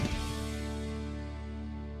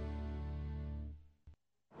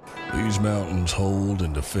 These mountains hold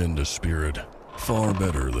and defend a spirit far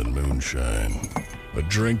better than moonshine. A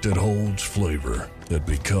drink that holds flavor, that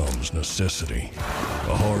becomes necessity.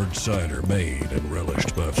 A hard cider made and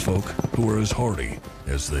relished by folk who are as hearty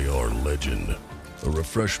as they are legend. A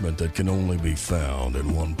refreshment that can only be found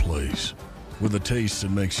in one place. With a taste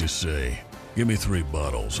that makes you say, give me 3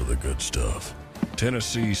 bottles of the good stuff.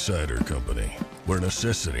 Tennessee Cider Company, where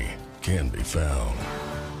necessity can be found.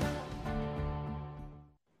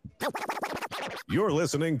 You're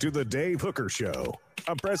listening to The Dave Hooker Show,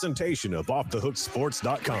 a presentation of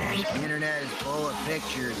OffTheHookSports.com. The internet is full of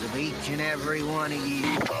pictures of each and every one of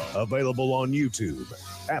you. Available on YouTube,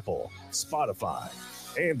 Apple, Spotify,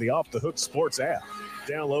 and the Off the Hook Sports app.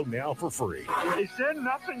 Download now for free. Is there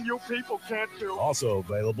nothing you people can't do? Also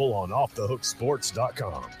available on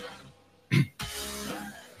OffTheHookSports.com.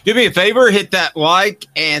 Do me a favor, hit that like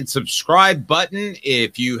and subscribe button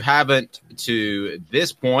if you haven't to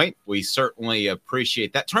this point. We certainly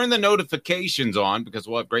appreciate that. Turn the notifications on because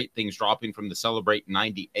we'll have great things dropping from the Celebrate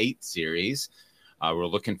 98 series. We're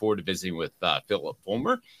looking forward to visiting with Philip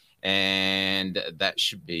Fulmer, and that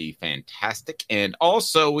should be fantastic. And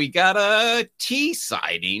also, we got a T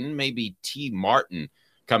sighting, maybe T Martin,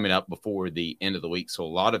 coming up before the end of the week. So a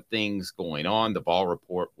lot of things going on. The Ball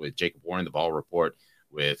Report with Jacob Warren, the Ball Report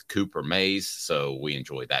with Cooper Mays. So we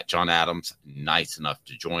enjoy that. John Adams, nice enough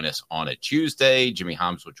to join us on a Tuesday. Jimmy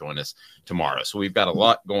Himes will join us tomorrow. So we've got a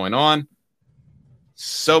lot going on.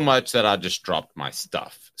 So much that I just dropped my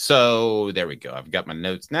stuff. So there we go. I've got my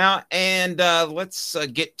notes now. And let's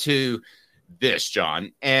get to this,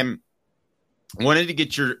 John. And wanted to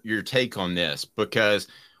get your take on this because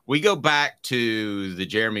we go back to the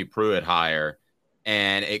Jeremy Pruitt hire,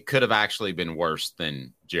 and it could have actually been worse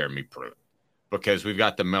than Jeremy Pruitt because we've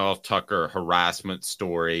got the Mel Tucker harassment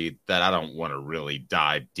story that I don't want to really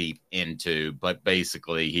dive deep into, but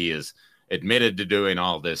basically he is admitted to doing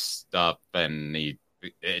all this stuff, and the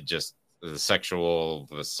sexual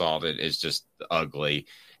assault is just ugly,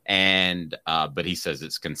 and but he says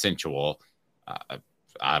it's consensual.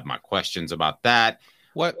 I have my questions about that.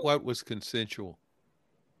 What was consensual?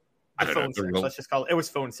 Phone sex. Let's just call it. It was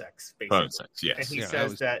phone sex. Basically. Phone sex. Yes. And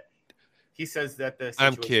he says that the.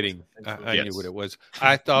 I'm kidding. I knew what it was.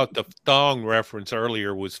 I thought the thong reference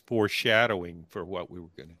earlier was foreshadowing for what we were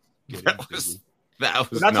going to get into.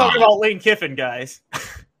 We're not talking about Lane Kiffin, guys.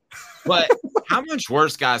 But how much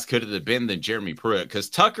worse, guys, could it have been than Jeremy Pruitt? Because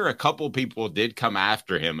Tucker, a couple people did come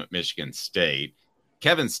after him at Michigan State.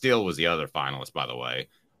 Kevin Steele was the other finalist, by the way,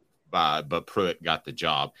 but Pruitt got the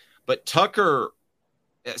job. But Tucker,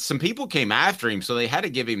 some people came after him, so they had to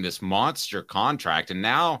give him this monster contract, and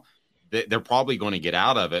now they're probably going to get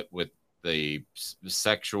out of it with the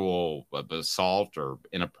sexual assault or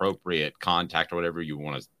inappropriate contact or whatever you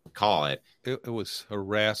want to call it. It was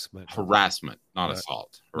harassment. Harassment, not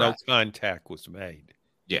assault. Harassment. No contact was made.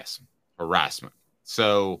 Yes, harassment.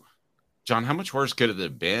 So, John, how much worse could it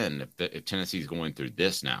have been if Tennessee's going through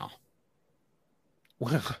this now?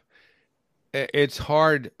 Well, it's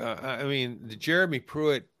hard. I mean, the Jeremy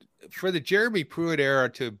Pruitt era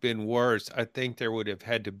to have been worse, I think there would have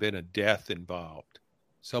had to have been a death involved.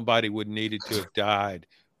 Somebody would needed to have died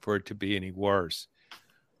for it to be any worse.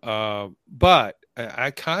 But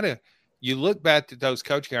I kind of, you look back at those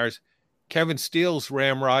coaching hours, Kevin Steele's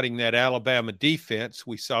ramrodding that Alabama defense.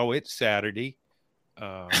 We saw it Saturday.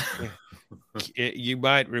 You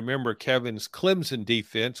might remember Kevin's Clemson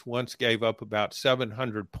defense once gave up about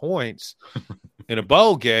 700 points in a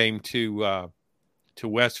bowl game to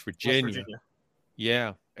West Virginia.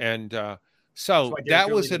 Yeah, and so that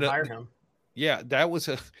was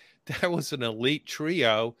an elite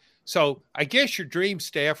trio. So I guess your dream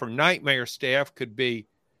staff or nightmare staff could be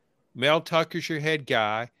Mel Tucker's your head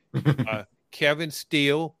guy, Kevin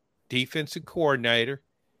Steele, defensive coordinator,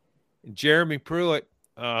 and Jeremy Pruitt,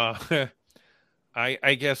 I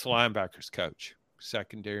guess linebackers coach,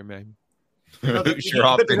 secondary maybe.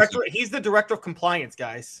 He's the director of compliance,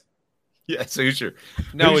 guys. Yes, who's your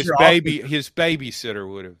babysitter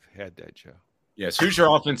would have had that job. Yes, who's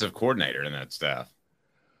your offensive coordinator in that staff?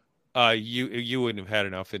 You wouldn't have had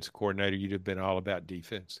an offensive coordinator. You'd have been all about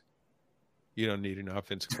defense. You don't need an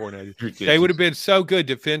offensive coordinator. They would have been so good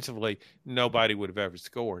defensively, nobody would have ever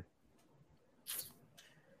scored.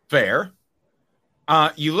 Fair.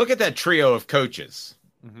 You look at that trio of coaches,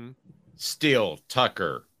 Steele,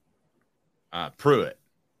 Tucker, Pruitt.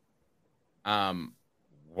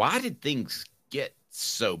 Why did things get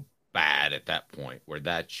so bad at that point where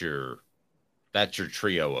that's your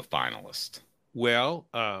trio of finalists? Well,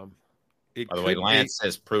 by the way, Lance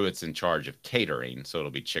says Pruitt's in charge of catering, so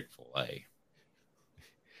it'll be Chick-fil-A.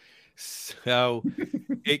 So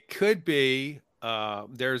it could be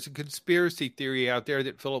there's a conspiracy theory out there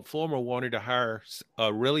that Philip Fulmer wanted to hire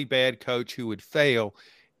a really bad coach who would fail,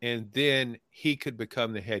 and then he could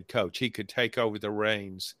become the head coach. He could take over the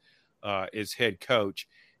reins as head coach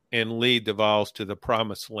and lead the Vols to the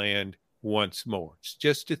promised land once more. It's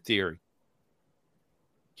just a theory.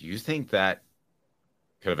 Do you think that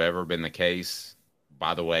could have ever been the case?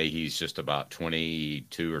 By the way, he's just about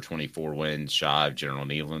 22 or 24 wins shy of General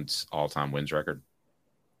Nealon's all-time wins record.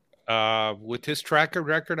 With his tracker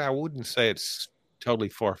record, I wouldn't say it's totally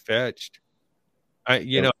far-fetched.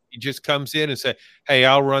 He just comes in and say, hey,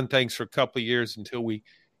 I'll run things for a couple of years until we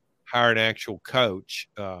hire an actual coach.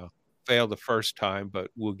 Fail the first time, but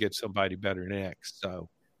we'll get somebody better next. So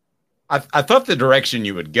I thought the direction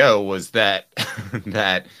you would go was that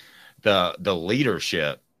that the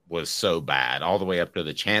leadership was so bad all the way up to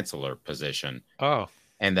the chancellor position. Oh,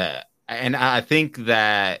 and I think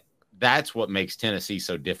that's what makes Tennessee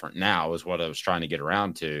so different now is what I was trying to get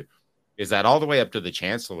around to, is that all the way up to the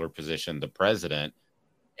chancellor position, the president,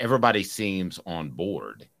 everybody seems on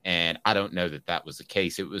board. And I don't know that was the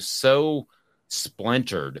case. It was so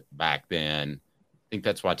splintered back then. I think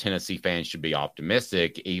that's why Tennessee fans should be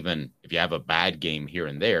optimistic, even if you have a bad game here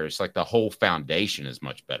and there. It's like the whole foundation is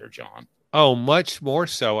much better, John. Oh, much more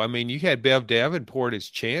so. I mean, you had Bev Davenport as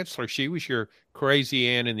chancellor. She was your crazy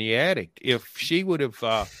Ann in the attic. If she would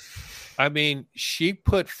have, she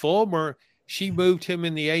put Fulmer, she moved him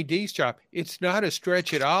in the AD's job. It's not a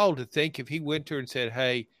stretch at all to think if he went to her and said,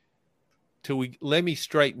 hey, let me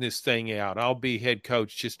straighten this thing out. I'll be head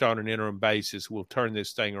coach just on an interim basis. We'll turn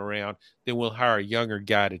this thing around. Then we'll hire a younger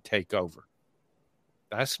guy to take over.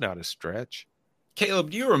 That's not a stretch. Caleb,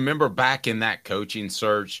 do you remember back in that coaching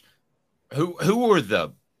search, who were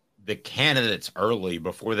the candidates early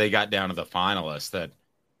before they got down to the finalists that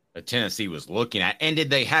Tennessee was looking at? And did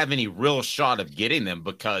they have any real shot of getting them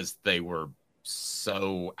because they were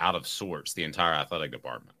so out of sorts, the entire athletic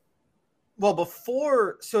department? Well,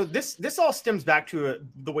 this all stems back to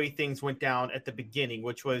the way things went down at the beginning,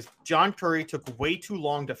 which was John Currie took way too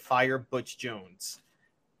long to fire Butch Jones,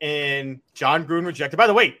 and John Gruden rejected. By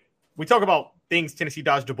the way, we talk about things Tennessee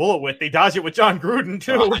dodged a bullet with. They dodged it with John Gruden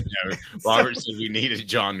too. Oh, I know. Robert said we needed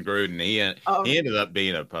John Gruden. He ended up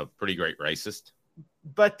being a pretty great racist.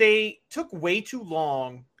 But they took way too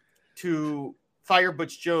long to fire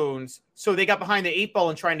Butch Jones, so they got behind the 8 ball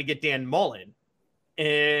in trying to get Dan Mullen.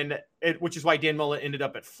 Which is why Dan Mullen ended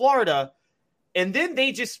up at Florida. And then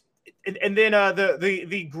they just,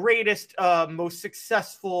 the greatest, most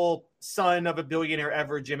successful son of a billionaire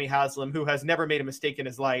ever, Jimmy Haslam, who has never made a mistake in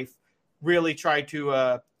his life, really tried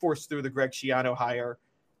to force through the Greg Schiano hire.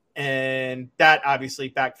 And that obviously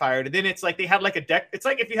backfired. And then it's like they had like a deck. It's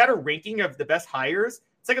like if you had a ranking of the best hires,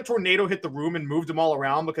 it's like a tornado hit the room and moved them all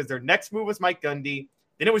around, because their next move was Mike Gundy.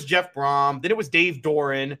 Then it was Jeff Brom. Then it was Dave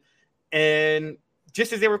Doran. And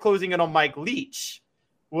just as they were closing in on Mike Leach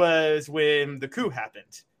was when the coup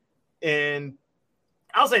happened. And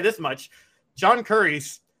I'll say this much. John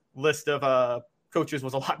Currie's list of coaches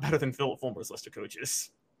was a lot better than Philip Fulmer's list of coaches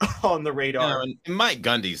on the radar. And Mike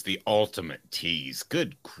Gundy's the ultimate tease.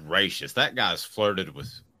 Good gracious. That guy's flirted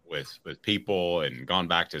with people and gone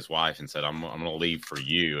back to his wife and said, I'm going to leave for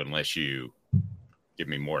you unless you give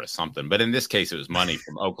me more to something. But in this case, it was money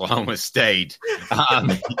from Oklahoma State.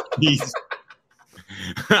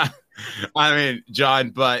 I mean,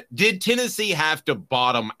 John, but did Tennessee have to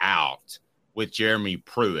bottom out with Jeremy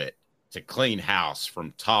Pruitt to clean house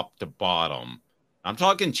from top to bottom? I'm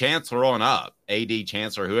talking Chancellor on up, AD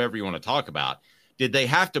Chancellor, whoever you want to talk about. Did they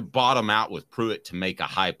have to bottom out with Pruitt to make a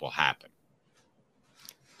hype will happen?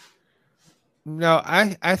 No,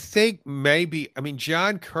 I think maybe, I mean,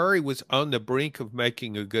 John Currie was on the brink of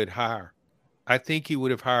making a good hire. I think he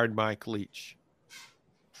would have hired Mike Leach.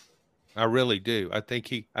 I really do. I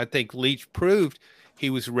think Leach proved he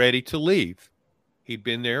was ready to leave. He'd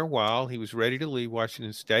been there a while. He was ready to leave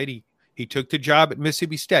Washington State. He took the job at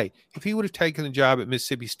Mississippi State. If he would have taken the job at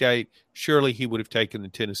Mississippi State, surely he would have taken the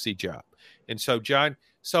Tennessee job. And so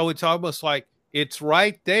so it's almost like it's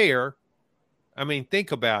right there. I mean,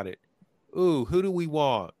 think about it. Ooh, who do we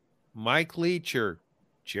want? Mike Leach or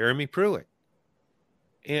Jeremy Pruitt?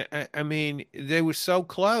 And I mean, they were so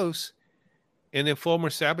close. And then Fulmer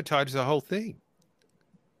sabotaged the whole thing.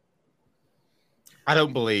 I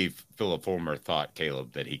don't believe Philip Fulmer thought,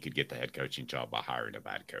 Caleb, that he could get the head coaching job by hiring a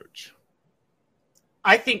bad coach.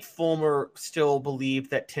 I think Fulmer still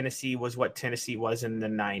believed that Tennessee was what Tennessee was in the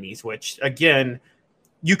 90s, which, again,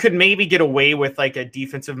 you could maybe get away with like a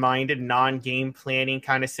defensive-minded, non-game planning,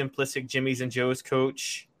 kind of simplistic Jimmy's and Joe's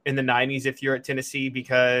coach in the 90s if you're at Tennessee,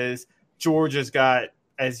 because Georgia's got,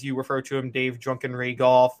 as you refer to him, Dave Drunken Ray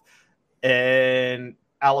Goff, and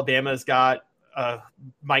Alabama's got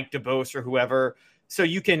Mike DeBose or whoever. So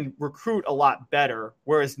you can recruit a lot better,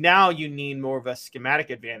 whereas now you need more of a schematic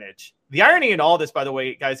advantage. The irony in all this, by the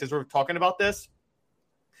way, guys, as we're talking about this,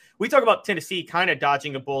 we talk about Tennessee kind of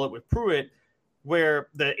dodging a bullet with Pruitt, where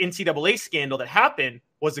the NCAA scandal that happened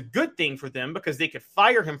was a good thing for them because they could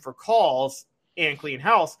fire him for calls and clean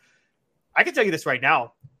house. I can tell you this right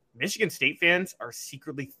now. Michigan State fans are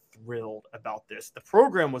secretly thrilled about this. The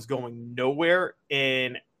program was going nowhere,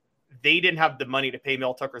 and they didn't have the money to pay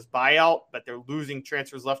Mel Tucker's buyout, but they're losing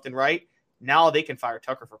transfers left and right. Now they can fire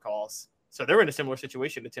Tucker for calls. So they're in a similar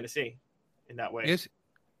situation to Tennessee in that way.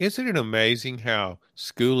 Isn't it amazing how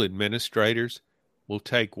school administrators will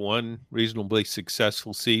take one reasonably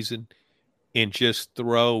successful season and just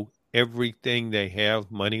throw everything they have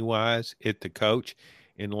money-wise at the coach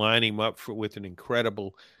and line him up with an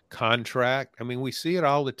incredible contract? I mean, we see it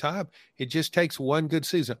all the time. It just takes one good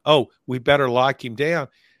season. Oh, we better lock him down.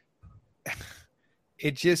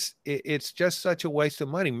 It's just such a waste of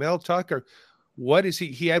money. Mel Tucker, what is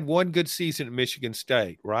he had one good season at Michigan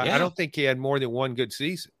State, right? Yeah. I don't think he had more than one good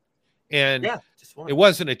season. And just one. It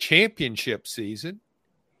wasn't a championship season.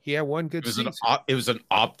 He had one good season. It was an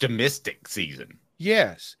optimistic season.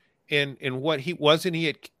 Yes. And what he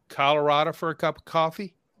at Colorado for a cup of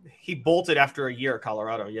coffee? He bolted after a year at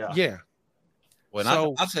Colorado, yeah. Yeah. Well,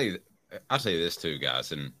 so, I'll say this too,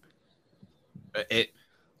 guys. And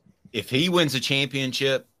if he wins a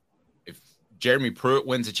championship, if Jeremy Pruitt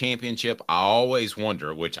wins a championship, I always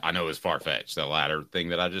wonder, which I know is far-fetched, the latter thing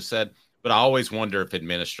that I just said, but I always wonder if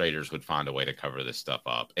administrators would find a way to cover this stuff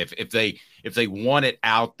up. If they want it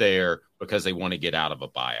out there because they want to get out of a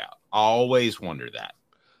buyout. I always wonder that.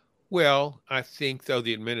 Well, I think, though,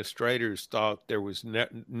 the administrators thought there was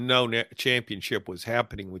no championship was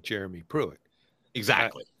happening with Jeremy Pruitt.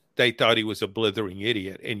 Exactly. They thought he was a blithering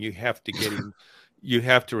idiot, and you have to get him, you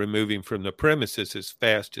have to remove him from the premises as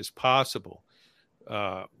fast as possible.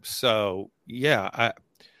 So, yeah,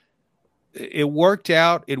 it worked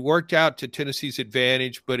out. It worked out to Tennessee's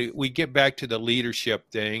advantage, but we get back to the leadership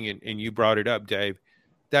thing, and you brought it up, Dave.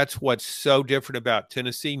 That's what's so different about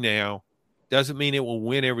Tennessee now. Doesn't mean it will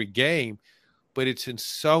win every game, but it's in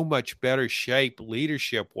so much better shape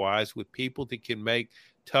leadership-wise with people that can make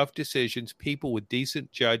tough decisions, people with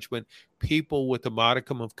decent judgment, people with a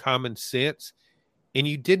modicum of common sense. And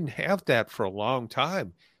you didn't have that for a long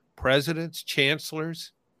time. Presidents,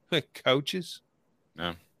 chancellors, coaches.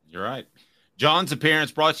 No, you're right. John's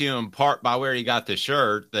appearance brought to you in part by where he got the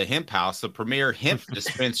shirt, the Hemp House, the premier hemp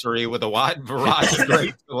dispensary with a wide variety,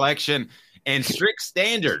 great selection, and strict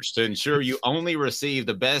standards to ensure you only receive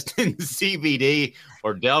the best in CBD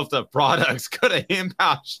or Delta products. Go to Hemp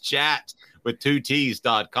House Chat with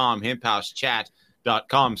 2Ts.com,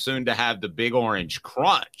 hemphousechat.com, soon to have the Big Orange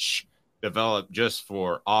Crunch developed just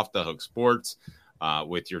for Off the Hook Sports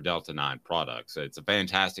with your Delta 9 products. It's a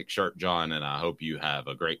fantastic shirt, John, and I hope you have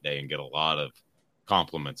a great day and get a lot of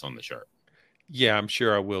compliments on the shirt. Yeah, I'm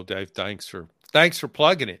sure I will, Dave. Thanks for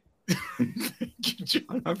plugging it. Thank you,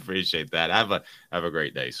 John. I appreciate that. Have a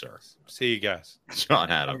great day, sir. See you guys.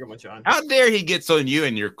 John Adam. Have a good one, John. How dare he gets on you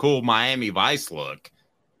in your cool Miami Vice look,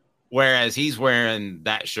 whereas he's wearing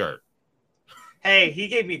that shirt. Hey, he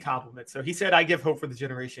gave me a compliment. So he said I give hope for the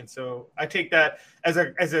generation. So I take that as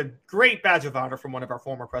a great badge of honor from one of our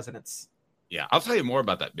former presidents. Yeah, I'll tell you more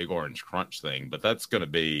about that Big Orange Crunch thing, but that's going to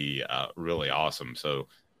be really awesome. So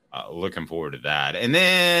looking forward to that. And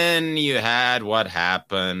then you had what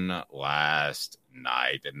happened last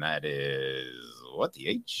night, and that is what the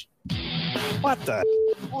H? What the?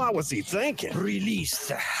 What was he thinking? Release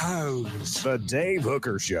the hounds. The Dave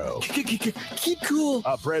Hooker Show. Keep cool.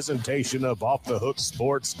 A presentation of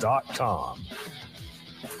OffTheHookSports.com.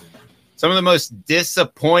 Some of the most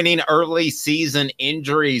disappointing early season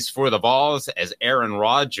injuries for the Vols as Aaron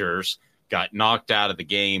Rodgers got knocked out of the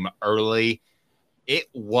game early. It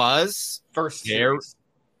was first series,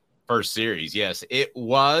 yes. It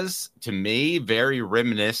was, to me, very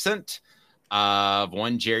reminiscent of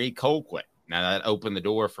one Jerry Colquitt. Now, that opened the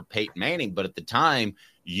door for Peyton Manning, but at the time,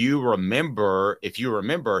 if you remember,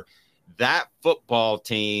 that football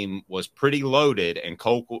team was pretty loaded, and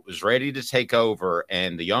Colquitt was ready to take over,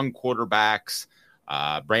 and the young quarterbacks,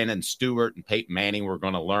 Brandon Stewart and Peyton Manning, were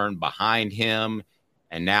going to learn behind him.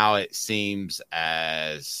 And now it seems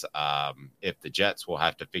as if the Jets will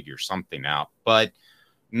have to figure something out. But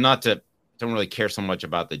don't really care so much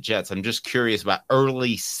about the Jets. I'm just curious about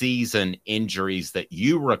early season injuries that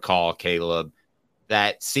you recall, Caleb,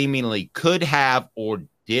 that seemingly could have or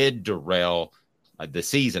did derail the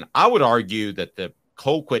season. I would argue that the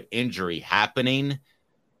Colquitt injury happening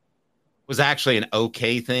was actually an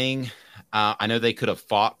okay thing. I know they could have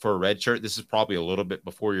fought for a red shirt. This is probably a little bit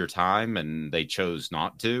before your time, and they chose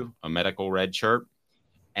not to, a medical red shirt.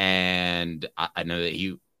 And I know that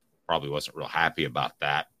he probably wasn't real happy about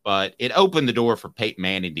that. But it opened the door for Peyton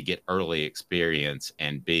Manning to get early experience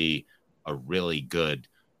and be a really good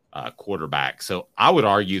quarterback. So I would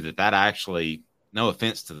argue that actually, no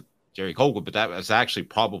offense to Jerry Colquitt, but that was actually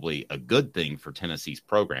probably a good thing for Tennessee's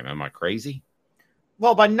program. Am I crazy?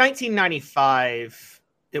 Well, by 1995...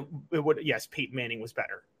 It would, yes, Peyton Manning was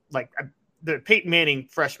better. Like the Peyton Manning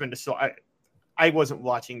freshman to I wasn't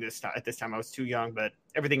watching this at this time. I was too young, but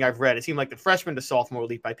everything I've read, it seemed like the freshman to sophomore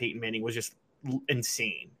leap by Peyton Manning was just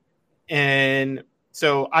insane. And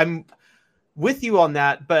so I'm with you on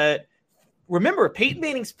that. But remember, Peyton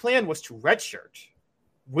Manning's plan was to redshirt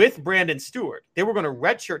with Brandon Stewart. They were going to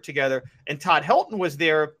redshirt together, and Todd Helton was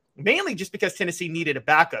there mainly just because Tennessee needed a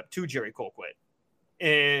backup to Jerry Colquitt.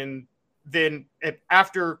 And then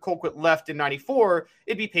after Colquitt left in 94,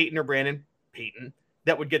 it'd be Peyton or Brandon Peyton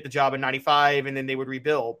that would get the job in 95, and then they would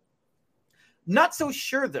rebuild. Not so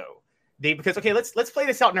sure, though. Because let's play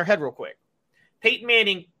this out in our head real quick. Peyton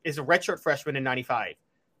Manning is a redshirt freshman in 95.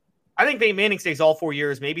 I think Peyton Manning stays all 4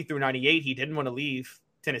 years, maybe through 98. He didn't want to leave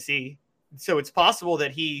Tennessee. So it's possible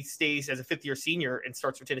that he stays as a fifth-year senior and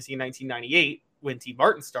starts for Tennessee in 1998 when T.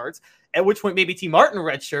 Martin starts, at which point maybe T. Martin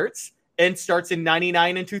redshirts and starts in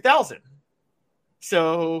 99 and 2000.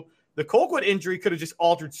 So the Colquitt injury could have just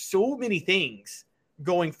altered so many things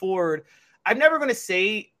going forward. I'm never going to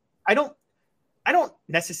say I don't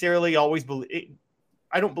necessarily always believe.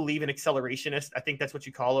 I don't believe in accelerationist. I think that's what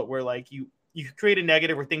you call it, where like you create a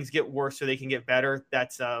negative where things get worse so they can get better.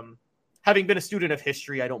 That's having been a student of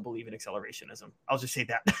history, I don't believe in accelerationism. I'll just say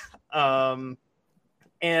that.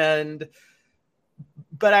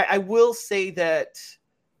 But I will say that,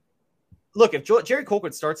 look, if Jerry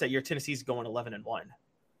Colquitt starts that year, Tennessee's going 11-1.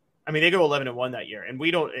 I mean, they go 11-1 that year, and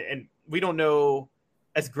we don't know,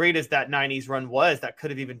 as great as that 90s run was, that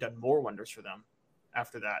could have even done more wonders for them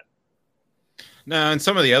after that. No, and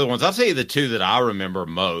some of the other ones, I'll tell you the two that I remember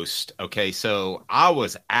most. Okay, so I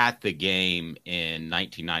was at the game in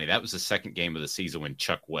 1990. That was the second game of the season when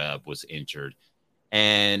Chuck Webb was injured.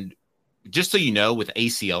 And just so you know, with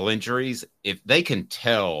ACL injuries, if they can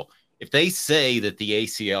tell, if they say that the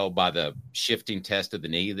ACL, by the shifting test of the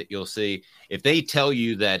knee that you'll see, if they tell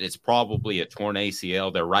you that it's probably a torn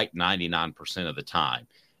ACL, they're right 99% of the time.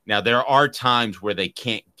 Now, there are times where they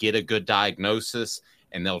can't get a good diagnosis,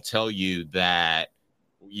 and they'll tell you that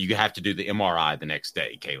you have to do the MRI the next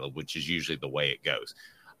day, Caleb, which is usually the way it goes.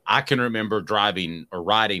 I can remember driving or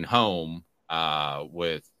riding home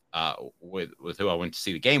with who I went to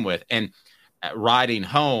see the game with, and riding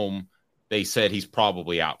home, they said he's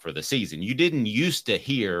probably out for the season. You didn't used to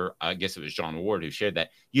hear, I guess it was John Ward who shared that,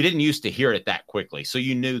 you didn't used to hear it that quickly, so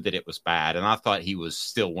you knew that it was bad, and I thought he was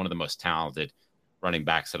still one of the most talented running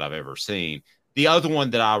backs that I've ever seen. The other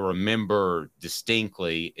one that I remember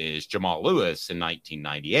distinctly is Jamal Lewis in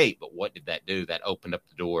 1998. But what did that do? That opened up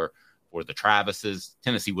the door for the Travises.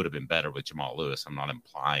 Tennessee would have been better with Jamal Lewis. I'm not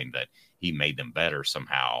implying that he made them better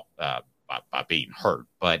somehow by being hurt.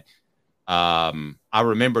 But I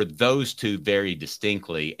remember those two very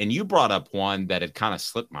distinctly. And you brought up one that had kind of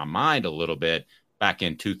slipped my mind a little bit back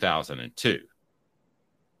in 2002.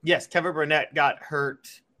 Yes, Kevin Burnett got hurt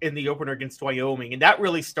in the opener against Wyoming, and that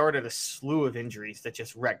really started a slew of injuries that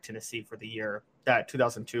just wrecked Tennessee for the year. That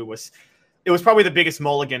 2002 was probably the biggest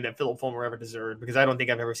mulligan that Philip Fulmer ever deserved, because I don't think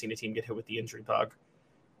I've ever seen a team get hit with the injury bug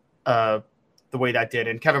the way that did.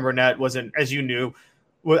 And Kevin Burnett wasn't, as you knew,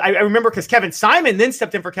 I remember because Kevin Simon then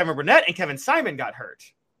stepped in for Kevin Burnett, and Kevin Simon got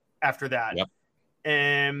hurt after that. Yep.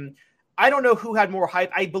 And I don't know who had more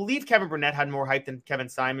hype. I believe Kevin Burnett had more hype than Kevin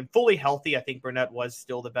Simon. Fully healthy, I think Burnett was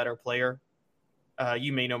still the better player.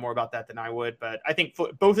 You may know more about that than I would, but I think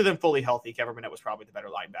both of them fully healthy, Kevin Burnett was probably the better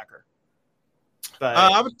linebacker. But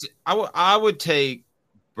I would take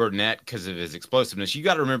Burnett because of his explosiveness. You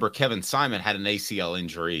got to remember, Kevin Simon had an ACL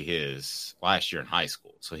injury his last year in high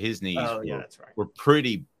school, so his knees were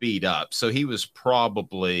pretty beat up. So he was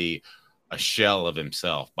probably a shell of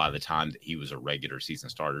himself by the time that he was a regular season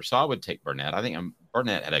starter. So I would take Burnett. I think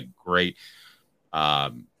Burnett had a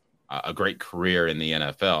great career in the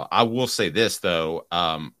NFL. I will say this, though.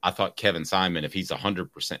 I thought Kevin Simon, if he's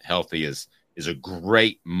 100% healthy, is a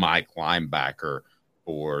great Mike linebacker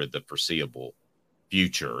for the foreseeable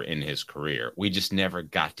future in his career. We just never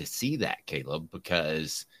got to see that, Caleb,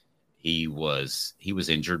 because he was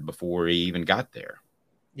injured before he even got there.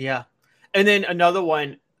 Yeah. And then another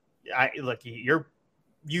one, you're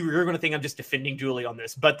going to think I'm just defending Julie on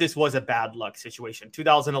this, but this was a bad luck situation.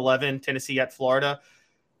 2011, Tennessee at Florida.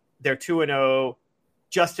 They're 2-0.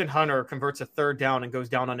 Justin Hunter converts a third down and goes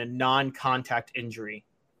down on a non-contact injury.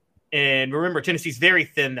 And remember, Tennessee's very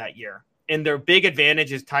thin that year. And their big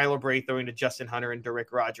advantage is Tyler Bray throwing to Justin Hunter and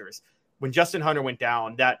Derrick Rogers. When Justin Hunter went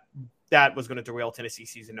down, that was going to derail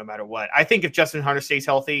Tennessee's season no matter what. I think if Justin Hunter stays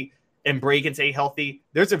healthy and Bray can stay healthy,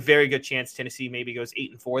 there's a very good chance Tennessee maybe goes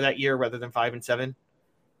 8-4 that year rather than 5-7.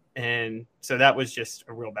 And so that was just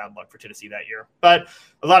a real bad luck for Tennessee that year. But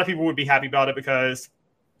a lot of people would be happy about it because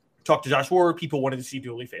talk to Josh Ward, people wanted to see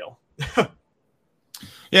Dooley fail.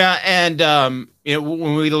 Yeah, and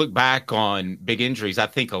when we look back on big injuries, I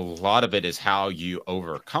think a lot of it is how you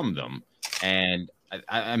overcome them. And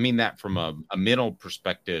I mean that from a mental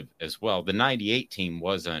perspective as well. The 98 team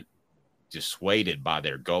wasn't dissuaded by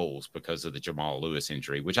their goals because of the Jamal Lewis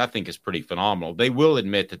injury, which I think is pretty phenomenal. They will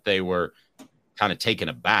admit that they were kind of taken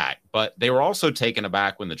aback, but they were also taken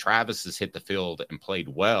aback when the Travises hit the field and played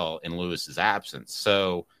well in Lewis's absence.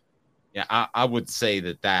 So, yeah, I would say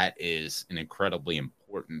that is an incredibly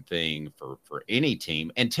important thing for any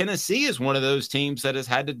team. And Tennessee is one of those teams that has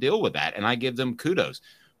had to deal with that, and I give them kudos.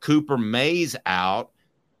 Cooper Mays out,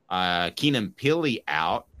 Keenan Pili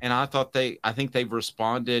out, and I think they've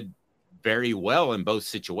responded very well in both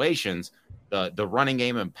situations. The running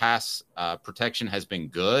game and pass protection has been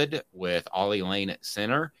good with Ollie Lane at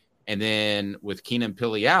center. And then with Keenan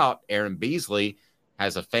Pili out, Aaron Beasley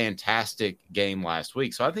has a fantastic game last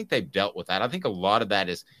week. So I think they've dealt with that. I think a lot of that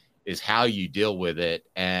is how you deal with it.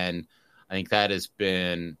 And I think that has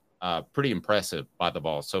been pretty impressive by the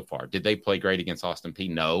Vols so far. Did they play great against Austin Peay?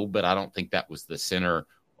 No, but I don't think that was the center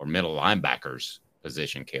or middle linebackers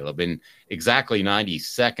position, Caleb. In exactly 90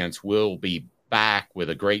 seconds, we'll be back with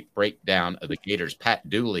a great breakdown of the Gators. Pat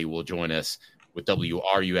Dooley will join us with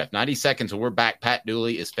WRUF. 90 seconds, and we're back. Pat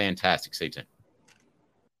Dooley is fantastic. Stay tuned.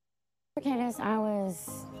 Candace, I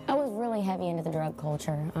was really heavy into the drug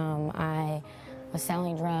culture. I was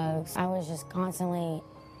selling drugs. I was just constantly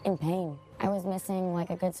in pain. I was missing like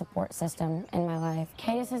a good support system in my life.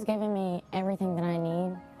 Candace has given me everything that I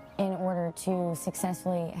need in order to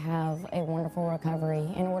successfully have a wonderful recovery,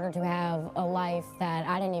 in order to have a life that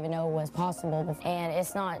I didn't even know was possible before. And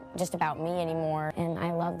it's not just about me anymore, and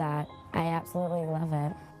I love that. I absolutely love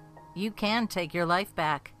it. You can take your life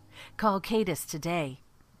back. Call Cadis today.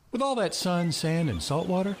 With all that sun, sand, and salt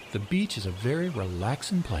water, the beach is a very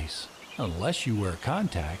relaxing place. Unless you wear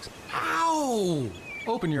contacts. Ow!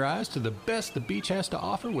 Open your eyes to the best the beach has to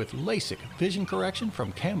offer with LASIK vision correction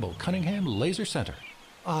from Campbell Cunningham Laser Center.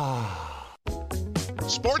 Ah.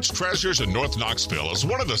 Sports Treasures in North Knoxville is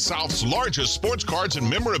one of the South's largest sports cards and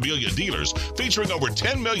memorabilia dealers, featuring over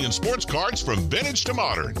 10 million sports cards from vintage to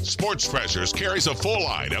modern. Sports Treasures carries a full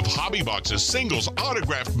line of hobby boxes, singles,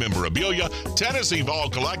 autographed memorabilia, Tennessee Vol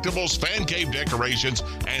collectibles, fan cave decorations,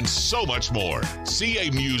 and so much more. See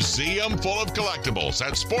a museum full of collectibles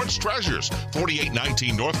at Sports Treasures,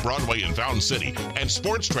 4819 North Broadway in Fountain City, and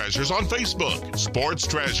Sports Treasures on Facebook. Sports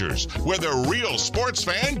Treasures, where the real sports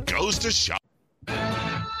fan goes to shop.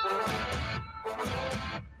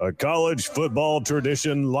 A college football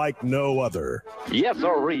tradition like no other. Yes,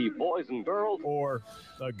 sirree, boys and girls. Or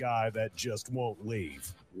a guy that just won't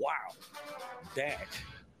leave. Wow, that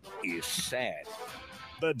is sad.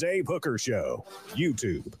 The Dave Hooker Show.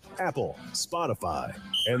 YouTube, Apple, Spotify,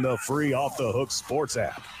 and the free Off the Hook Sports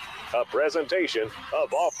app. A presentation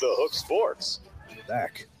of Off the Hook Sports.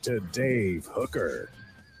 Back to Dave Hooker.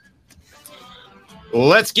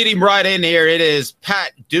 Let's get him right in here. It is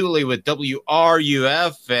Pat Dooley with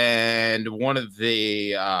WRUF and one of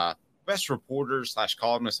the best reporters /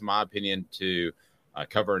 columnists, in my opinion, to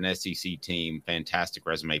cover an SEC team. Fantastic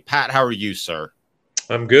resume. Pat, how are you, sir?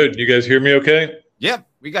 I'm good. You guys hear me okay? Yep,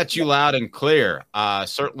 we got you loud and clear.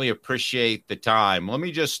 Certainly appreciate the time. Let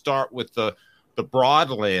me just start with the broad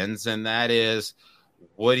lens, and that is,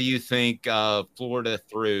 what do you think of Florida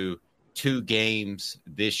through 2 games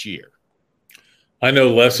this year? I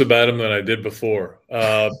know less about them than I did before.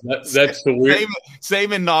 That's the weird.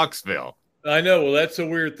 Same in Knoxville. I know. Well, that's a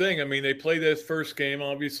weird thing. I mean, they played this first game,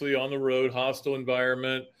 obviously, on the road, hostile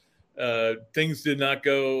environment. Things did not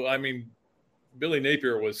go. I mean, Billy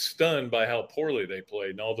Napier was stunned by how poorly they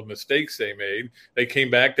played and all the mistakes they made. They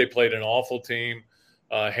came back. They played an awful team,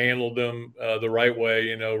 handled them the right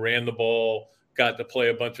way, ran the ball, got to play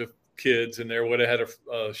a bunch of kids in there. Would have had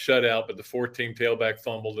a shutout, but the 14 tailback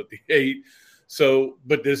fumbled at the 8. So,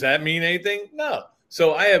 but does that mean anything? No.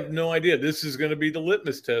 So I have no idea. This is going to be the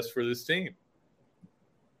litmus test for this team.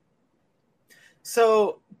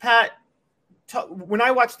 So, Pat, when I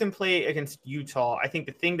watched them play against Utah, I think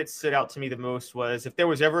the thing that stood out to me the most was if there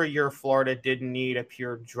was ever a year Florida didn't need a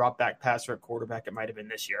pure drop back passer at quarterback, it might have been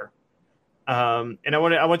this year. And I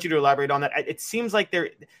want you to elaborate on that. It seems like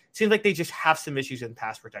they just have some issues in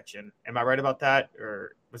pass protection. Am I right about that,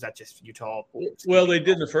 or was that just Utah? Well, they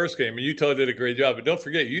did in the first game, and Utah did a great job. But don't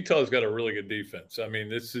forget, Utah's got a really good defense. I mean,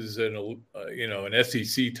 this is an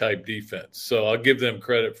SEC type defense, so I'll give them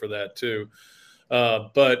credit for that too.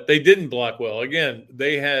 But they didn't block well. Again,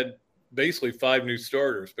 they had basically 5 new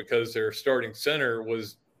starters because their starting center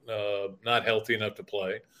was not healthy enough to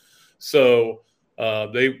play. So.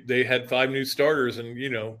 They had 5 new starters, and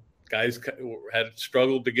guys had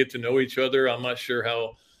struggled to get to know each other. I'm not sure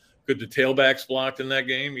how good the tailbacks blocked in that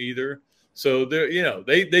game either. So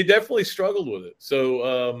they definitely struggled with it.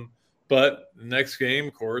 So, but the next game,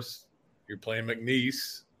 of course, you're playing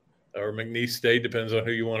McNeese or McNeese State, depends on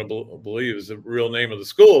who you want to believe is the real name of the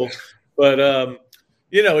school. But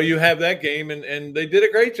you have that game, and they did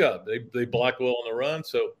a great job. They blocked well on the run.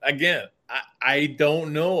 So again. I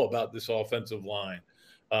don't know about this offensive line,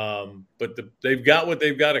 but they've got what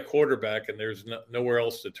they've got at quarterback, and there's nowhere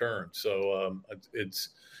else to turn. So it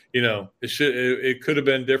could have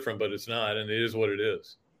been different, but it's not, and it is what it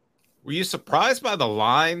is. Were you surprised by the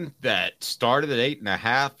line that started at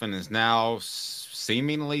 8.5 and is now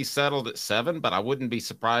seemingly settled at 7? But I wouldn't be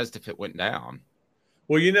surprised if it went down.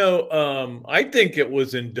 Well, I think it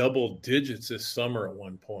was in double digits this summer at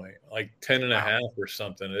one point, like 10.5 or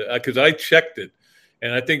something, because I checked it.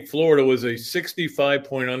 And I think Florida was a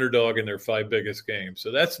 65-point underdog in their 5 biggest games.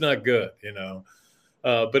 So that's not good,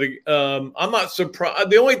 But I'm not surprised.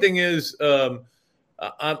 The only thing is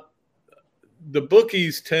the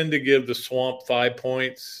bookies tend to give the Swamp 5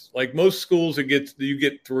 points. Like most schools, you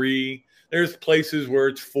get 3. There's places where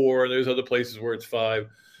it's 4. There's other places where it's 5.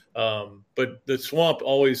 But the Swamp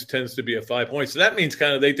always tends to be a 5 points. So that means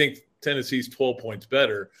kind of they think Tennessee's 12 points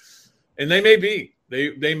better, and they may be.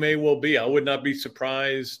 They may well be. I would not be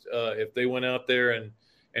surprised if they went out there and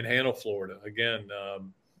handle Florida again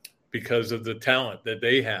because of the talent that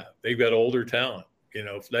they have. They've got older talent. You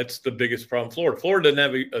know, that's the biggest problem. Florida doesn't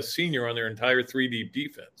have a senior on their entire 3-deep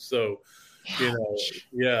defense. So,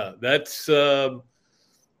 that's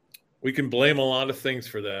we can blame a lot of things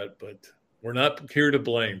for that, but we're not here to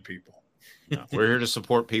blame people. No, we're here to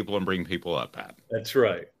support people and bring people up, Pat. That's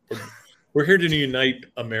right. We're here to unite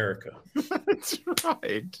America. That's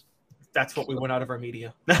right. That's what we want out of our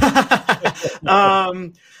media.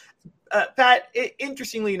 Pat,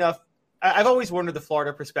 interestingly enough, I've always wondered the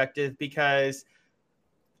Florida perspective because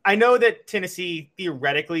I know that Tennessee,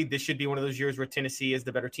 theoretically, this should be one of those years where Tennessee is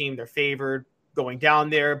the better team. They're favored going down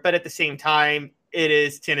there. But at the same time, it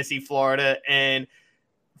is Tennessee, Florida. And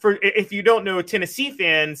if you don't know, Tennessee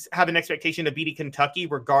fans have an expectation of beating Kentucky,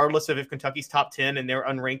 regardless of if Kentucky's top 10 and they're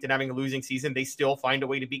unranked and having a losing season. They still find a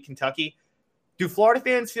way to beat Kentucky. Do Florida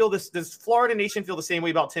fans feel this? Does Florida Nation feel the same way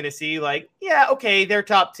about Tennessee? Like, yeah, okay, they're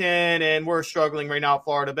top 10 and we're struggling right now at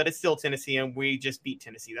Florida, but it's still Tennessee and we just beat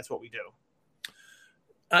Tennessee. That's what we do.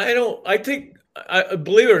 I think,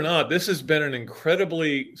 believe it or not, this has been an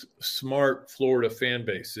incredibly smart Florida fan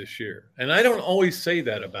base this year. And I don't always say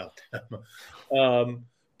that about them.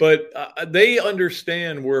 But they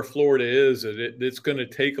understand where Florida is. It's going to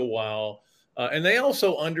take a while. And they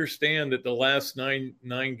also understand that the last nine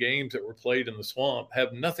games that were played in the Swamp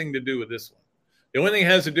have nothing to do with this one. The only thing it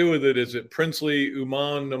has to do with it is that Princely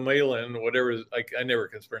Uman whatever, I never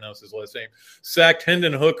can pronounce his last name, sacked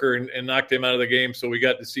Hendon Hooker and knocked him out of the game. So we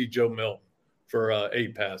got to see Joe Milton for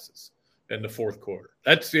 8 passes in the fourth quarter.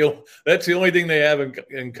 That's the only thing they have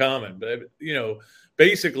in common. But,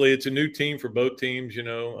 basically it's a new team for both teams,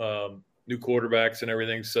 new quarterbacks and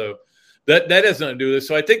everything. So that has nothing to do with this.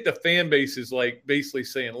 So I think the fan base is like basically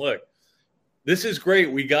saying, look, this is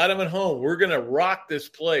great. We got them at home. We're going to rock this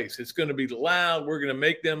place. It's going to be loud. We're going to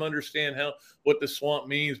make them understand what the Swamp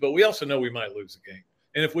means. But we also know we might lose the game.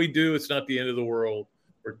 And if we do, it's not the end of the world.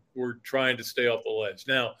 We're trying to stay off the ledge.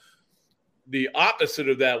 Now, the opposite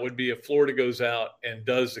of that would be if Florida goes out and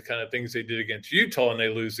does the kind of things they did against Utah and they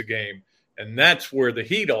lose the game. And that's where the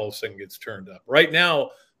heat all of a sudden gets turned up. Right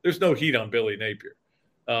now, there's no heat on Billy Napier.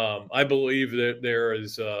 I believe that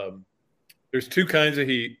there's 2 kinds of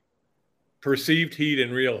heat. Perceived heat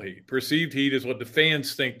and real heat. Perceived heat is what the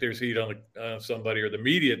fans think there's heat on somebody, or the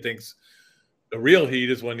media thinks the real heat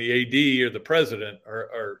is when the AD or the president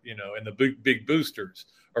are and the big boosters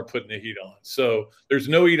are putting the heat on. So there's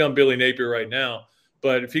no heat on Billy Napier right now.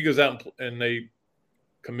 But if he goes out and they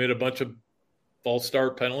commit a bunch of false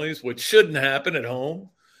start penalties, which shouldn't happen at home,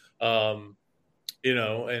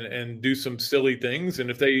 and do some silly things, and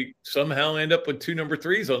if they somehow end up with 2 number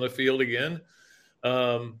 3s on the field again,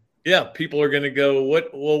 people are going to go,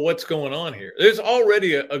 what's going on here? There's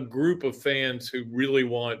already a group of fans who really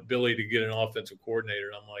want Billy to get an offensive coordinator.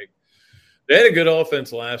 And I'm like, they had a good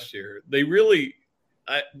offense last year. They really,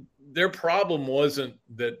 their problem wasn't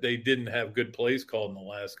that they didn't have good plays called in the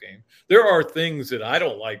last game. There are things that I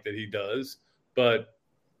don't like that he does, but,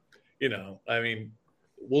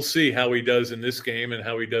 we'll see how he does in this game and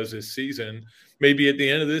how he does this season. Maybe at the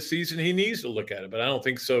end of this season, he needs to look at it, but I don't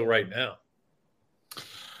think so right now.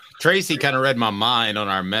 Tracy kind of read my mind on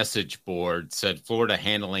our message board, said Florida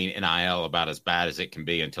handling NIL about as bad as it can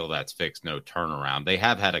be until that's fixed, no turnaround. They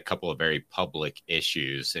have had a couple of very public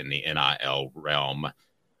issues in the NIL realm.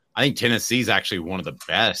 I think Tennessee's actually one of the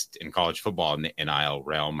best in college football in the NIL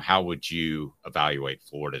realm. How would you evaluate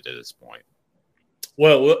Florida to this point?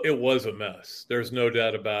 Well, it was a mess. There's no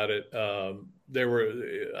doubt about it.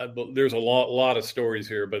 There's a lot of stories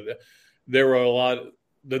here, but there were a lot.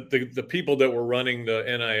 The people that were running the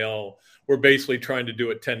NIL were basically trying to do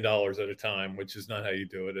it $10 at a time, which is not how you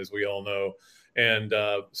do it, as we all know. And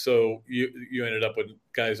so you ended up with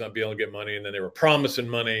guys not being able to get money, and then they were promising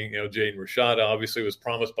money. Jaden Rashada obviously was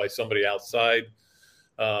promised by somebody outside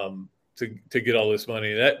to get all this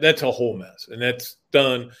money. That's a whole mess, and that's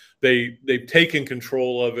done. They've taken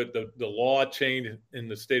control of it. The law changed in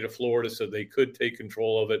the state of Florida, so they could take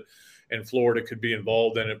control of it, and Florida could be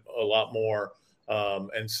involved in it a lot more.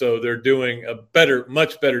 And so they're doing a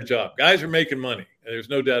much better job. Guys are making money. There's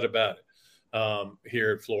no doubt about it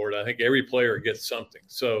here at Florida. I think every player gets something.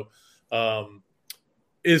 So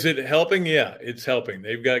is it helping? Yeah, it's helping.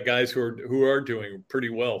 They've got guys who are doing pretty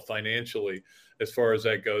well financially as far as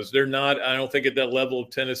that goes. They're not, I don't think, at that level of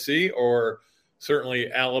Tennessee or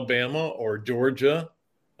certainly Alabama or Georgia,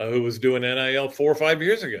 who was doing NIL 4 or 5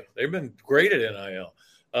 years ago. They've been great at NIL.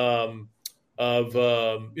 Of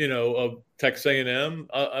Texas A&M.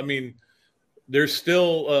 I mean, there's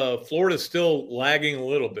still Florida's still lagging a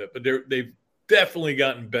little bit, but they've definitely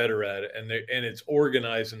gotten better at it, and it's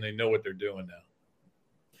organized and they know what they're doing now.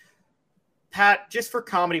 Pat, just for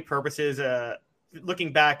comedy purposes,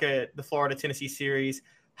 looking back at the Florida-Tennessee series,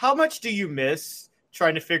 how much do you miss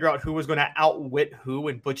trying to figure out who was going to outwit who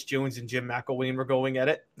when Butch Jones and Jim McElwain were going at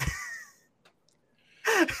it?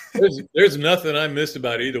 There's nothing I missed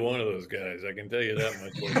about either one of those guys. I can tell you that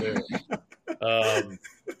much right there.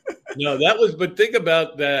 No, that was. But think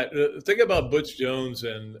about that. Think about Butch Jones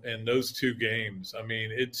and those two games. I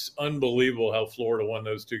mean, it's unbelievable how Florida won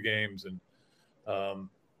those two games. And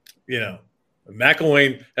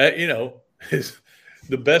McElwain,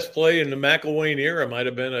 the best play in the McElwain era might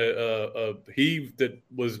have been a heave that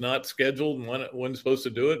was not scheduled and wasn't supposed to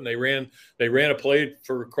do it, and they ran a play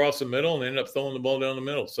for across the middle and ended up throwing the ball down the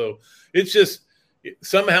middle. So it's just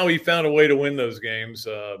somehow he found a way to win those games.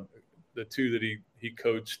 The two that he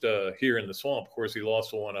coached here in the Swamp. Of course, he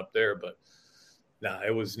lost the one up there, but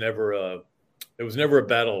it was never a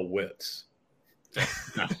battle of wits.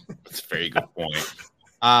 That's a very good point.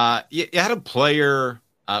 You had a player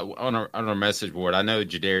on our message board. I know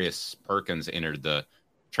Jadarius Perkins entered the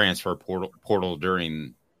transfer portal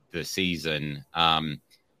during the season, and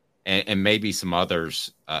maybe some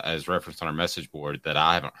others as referenced on our message board that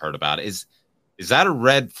I haven't heard about. Is that a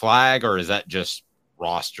red flag, or is that just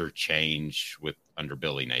roster change under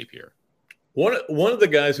Billy Napier? One of the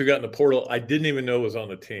guys who got in the portal, I didn't even know was on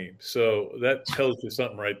the team. So that tells you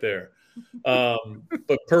something right there.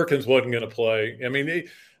 But Perkins wasn't going to play. I mean,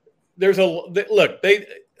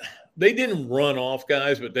 they didn't run off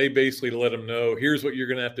guys, but they basically let them know, here's what you're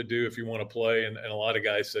going to have to do if you want to play. And a lot of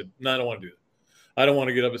guys said, no, I don't want to do that. I don't want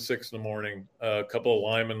to get up at 6 a.m. A couple of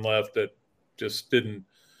linemen left that just didn't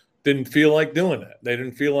feel like doing that. They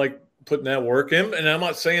didn't feel like putting that work in. And I'm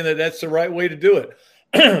not saying that that's the right way to do it,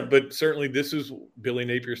 but certainly this is Billy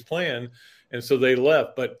Napier's plan. And so they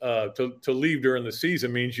left, but to leave during the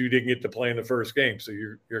season means you didn't get to play in the first game. So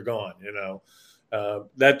you're gone,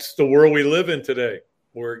 that's the world we live in today,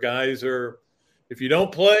 where guys are, if you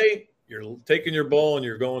don't play, you're taking your ball and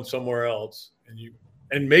you're going somewhere else.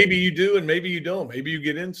 And maybe you do, and maybe you don't. Maybe you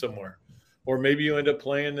get in somewhere, or maybe you end up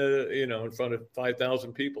playing, in front of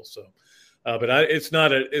 5,000 people. So, it's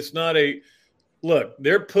not a look.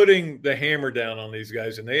 They're putting the hammer down on these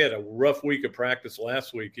guys, and they had a rough week of practice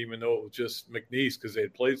last week, even though it was just McNeese because they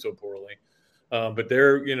had played so poorly. But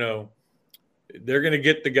they're going to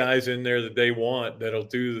get the guys in there that they want that'll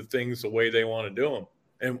do the things the way they want to do them.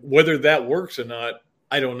 And whether that works or not,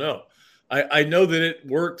 I don't know. I know that it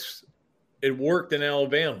works. It worked in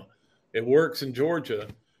Alabama. It works in Georgia.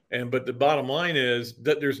 But the bottom line is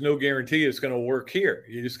that there's no guarantee it's going to work here.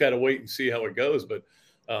 You just got to wait and see how it goes. But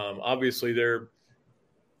obviously they're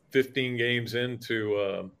 15 games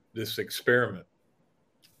into this experiment.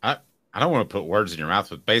 I don't want to put words in your mouth,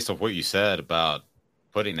 but based on what you said about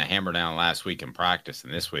putting the hammer down last week in practice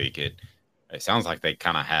and this week, it sounds like they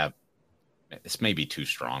kind of have, this may be too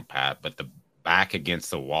strong, Pat, but the back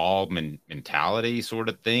against the wall mentality sort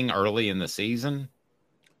of thing early in the season.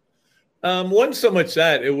 Wasn't so much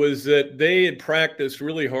that. It was that they had practiced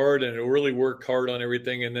really hard and really worked hard on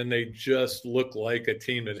everything, and then they just looked like a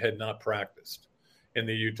team that had not practiced in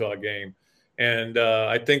the Utah game. And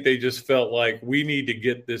I think they just felt like we need to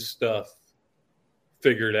get this stuff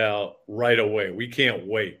figured out right away. We can't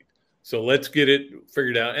wait. So let's get it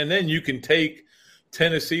figured out. And then you can take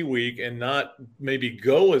Tennessee week and not maybe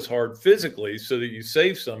go as hard physically so that you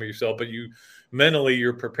save some of yourself, but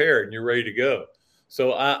you're prepared and you're ready to go.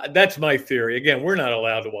 So that's my theory. Again, we're not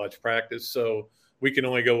allowed to watch practice, so we can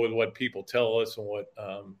only go with what people tell us and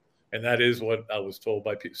and that is what I was told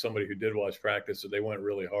by somebody who did watch practice, that they went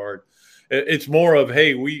really hard. It's more of,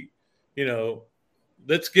 hey,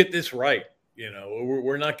 let's get this right.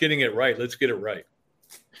 We're not getting it right. Let's get it right.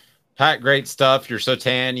 Pat, great stuff. You're so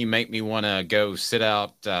tan. You make me want to go sit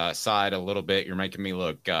outside a little bit. You're making me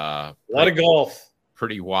look a lot of golf.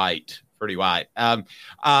 Pretty white.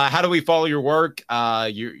 How do we follow your work?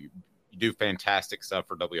 You do fantastic stuff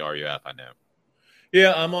for WRUF, I know.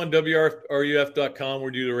 Yeah, I'm on WRUF.com.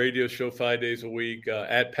 We do the radio show 5 days a week.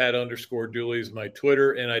 At Pat_Dooley is my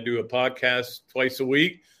Twitter, and I do a podcast twice a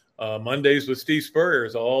week. Mondays with Steve Spurrier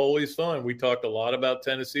is always fun. We talked a lot about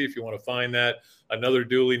Tennessee. If you want to find that, another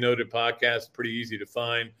duly noted podcast, pretty easy to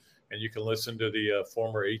find. And you can listen to the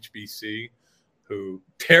former HBC who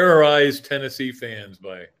terrorized Tennessee fans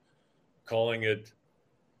by calling it,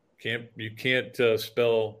 you can't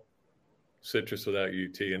spell Citrus without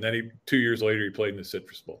UT. And then 2 years later, he played in the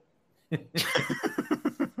Citrus Bowl.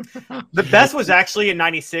 The best was actually in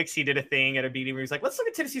 '96. He did a thing at a meeting where he's like, "Let's look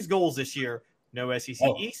at Tennessee's goals this year. No SEC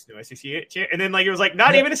East, no SEC, and then like it was like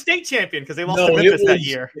not even a state champion because they lost to Memphis that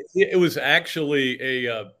year." It was actually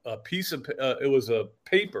a piece of it was a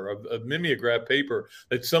paper, a mimeograph paper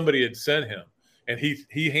that somebody had sent him, and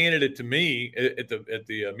he handed it to me at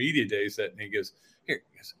the media days. And he goes, "Here,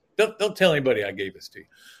 don't tell anybody I gave this to you,"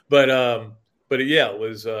 but yeah, it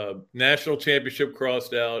was national championship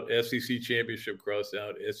crossed out, SEC championship crossed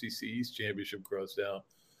out, SEC East championship crossed out.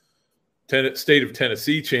 State of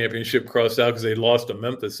Tennessee championship crossed out because they lost to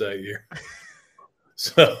Memphis that year.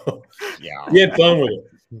 So yeah, he had fun with it.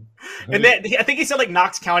 And then I think he said like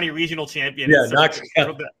Knox County regional champion. Yeah, Knox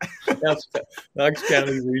County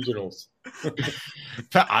regionals.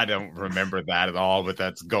 I don't remember that at all, but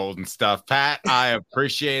that's golden stuff. Pat, I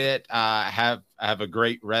appreciate it. Have a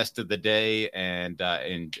great rest of the day and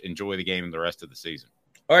enjoy the game and the rest of the season.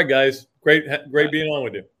 All right, guys. Great being on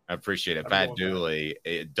with you. I appreciate it. Pat Dooley,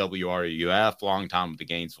 WRUF, long time with the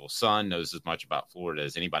Gainesville Sun, knows as much about Florida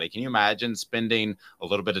as anybody. Can you imagine spending a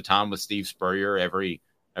little bit of time with Steve Spurrier every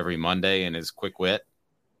Monday and his quick wit?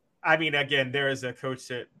 I mean, again, there is a coach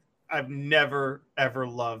that I've never, ever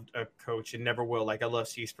loved a coach and never will. Like, I love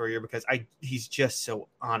Steve Spurrier because he's just so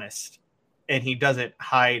honest and he doesn't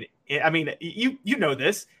hide. I mean, you know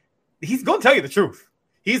this. He's going to tell you the truth.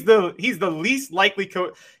 He's the least likely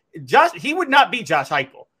coach. He would not be Josh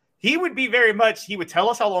Heupel. He would be he would tell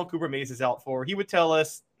us how long Cooper Mays is out for. He would tell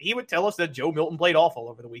us that Joe Milton played awful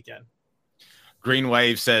over the weekend. Green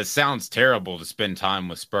Wave says, sounds terrible to spend time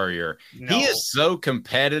with Spurrier. No. He is so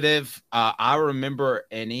competitive. I remember,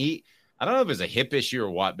 and I don't know if it was a hip issue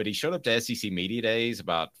or what, but he showed up to SEC Media Days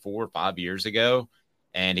about 4 or 5 years ago,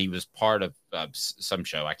 and he was part of some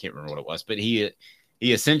show. I can't remember what it was, but he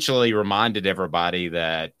essentially reminded everybody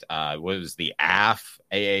that what was the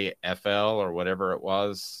AAFL or whatever it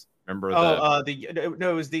was. Remember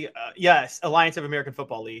it was the Alliance of American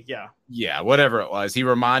Football League. Yeah, whatever it was. He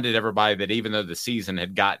reminded everybody that even though the season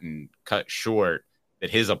had gotten cut short,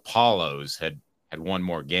 that his Apollos had won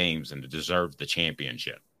more games and deserved the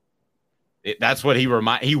championship. That's what he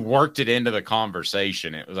worked it into the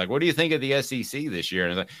conversation. It was like, what do you think of the SEC this year?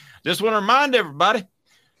 And it's like, just want to remind everybody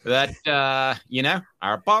that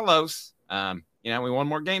our Apollos, we won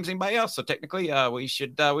more games than anybody else. So technically, we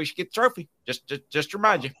should get the trophy. Just to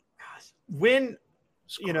remind you. When,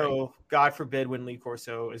 God forbid, when Lee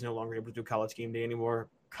Corso is no longer able to do College Game Day anymore,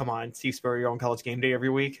 come on, Steve Spurrier on College Game Day every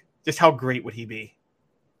week. Just how great would he be?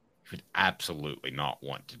 He would absolutely not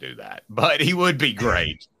want to do that, but he would be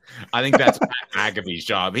great. I think that's Pat McAfee's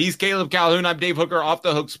job. He's Caleb Calhoun. I'm Dave Hooker, Off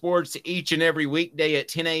the Hook Sports, each and every weekday at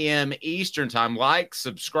 10 a.m. Eastern Time. Like,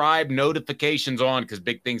 subscribe, notifications on, because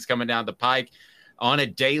big things coming down the pike on a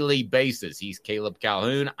daily basis. He's Caleb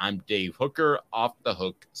Calhoun. I'm Dave Hooker, Off the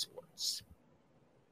Hook Sports.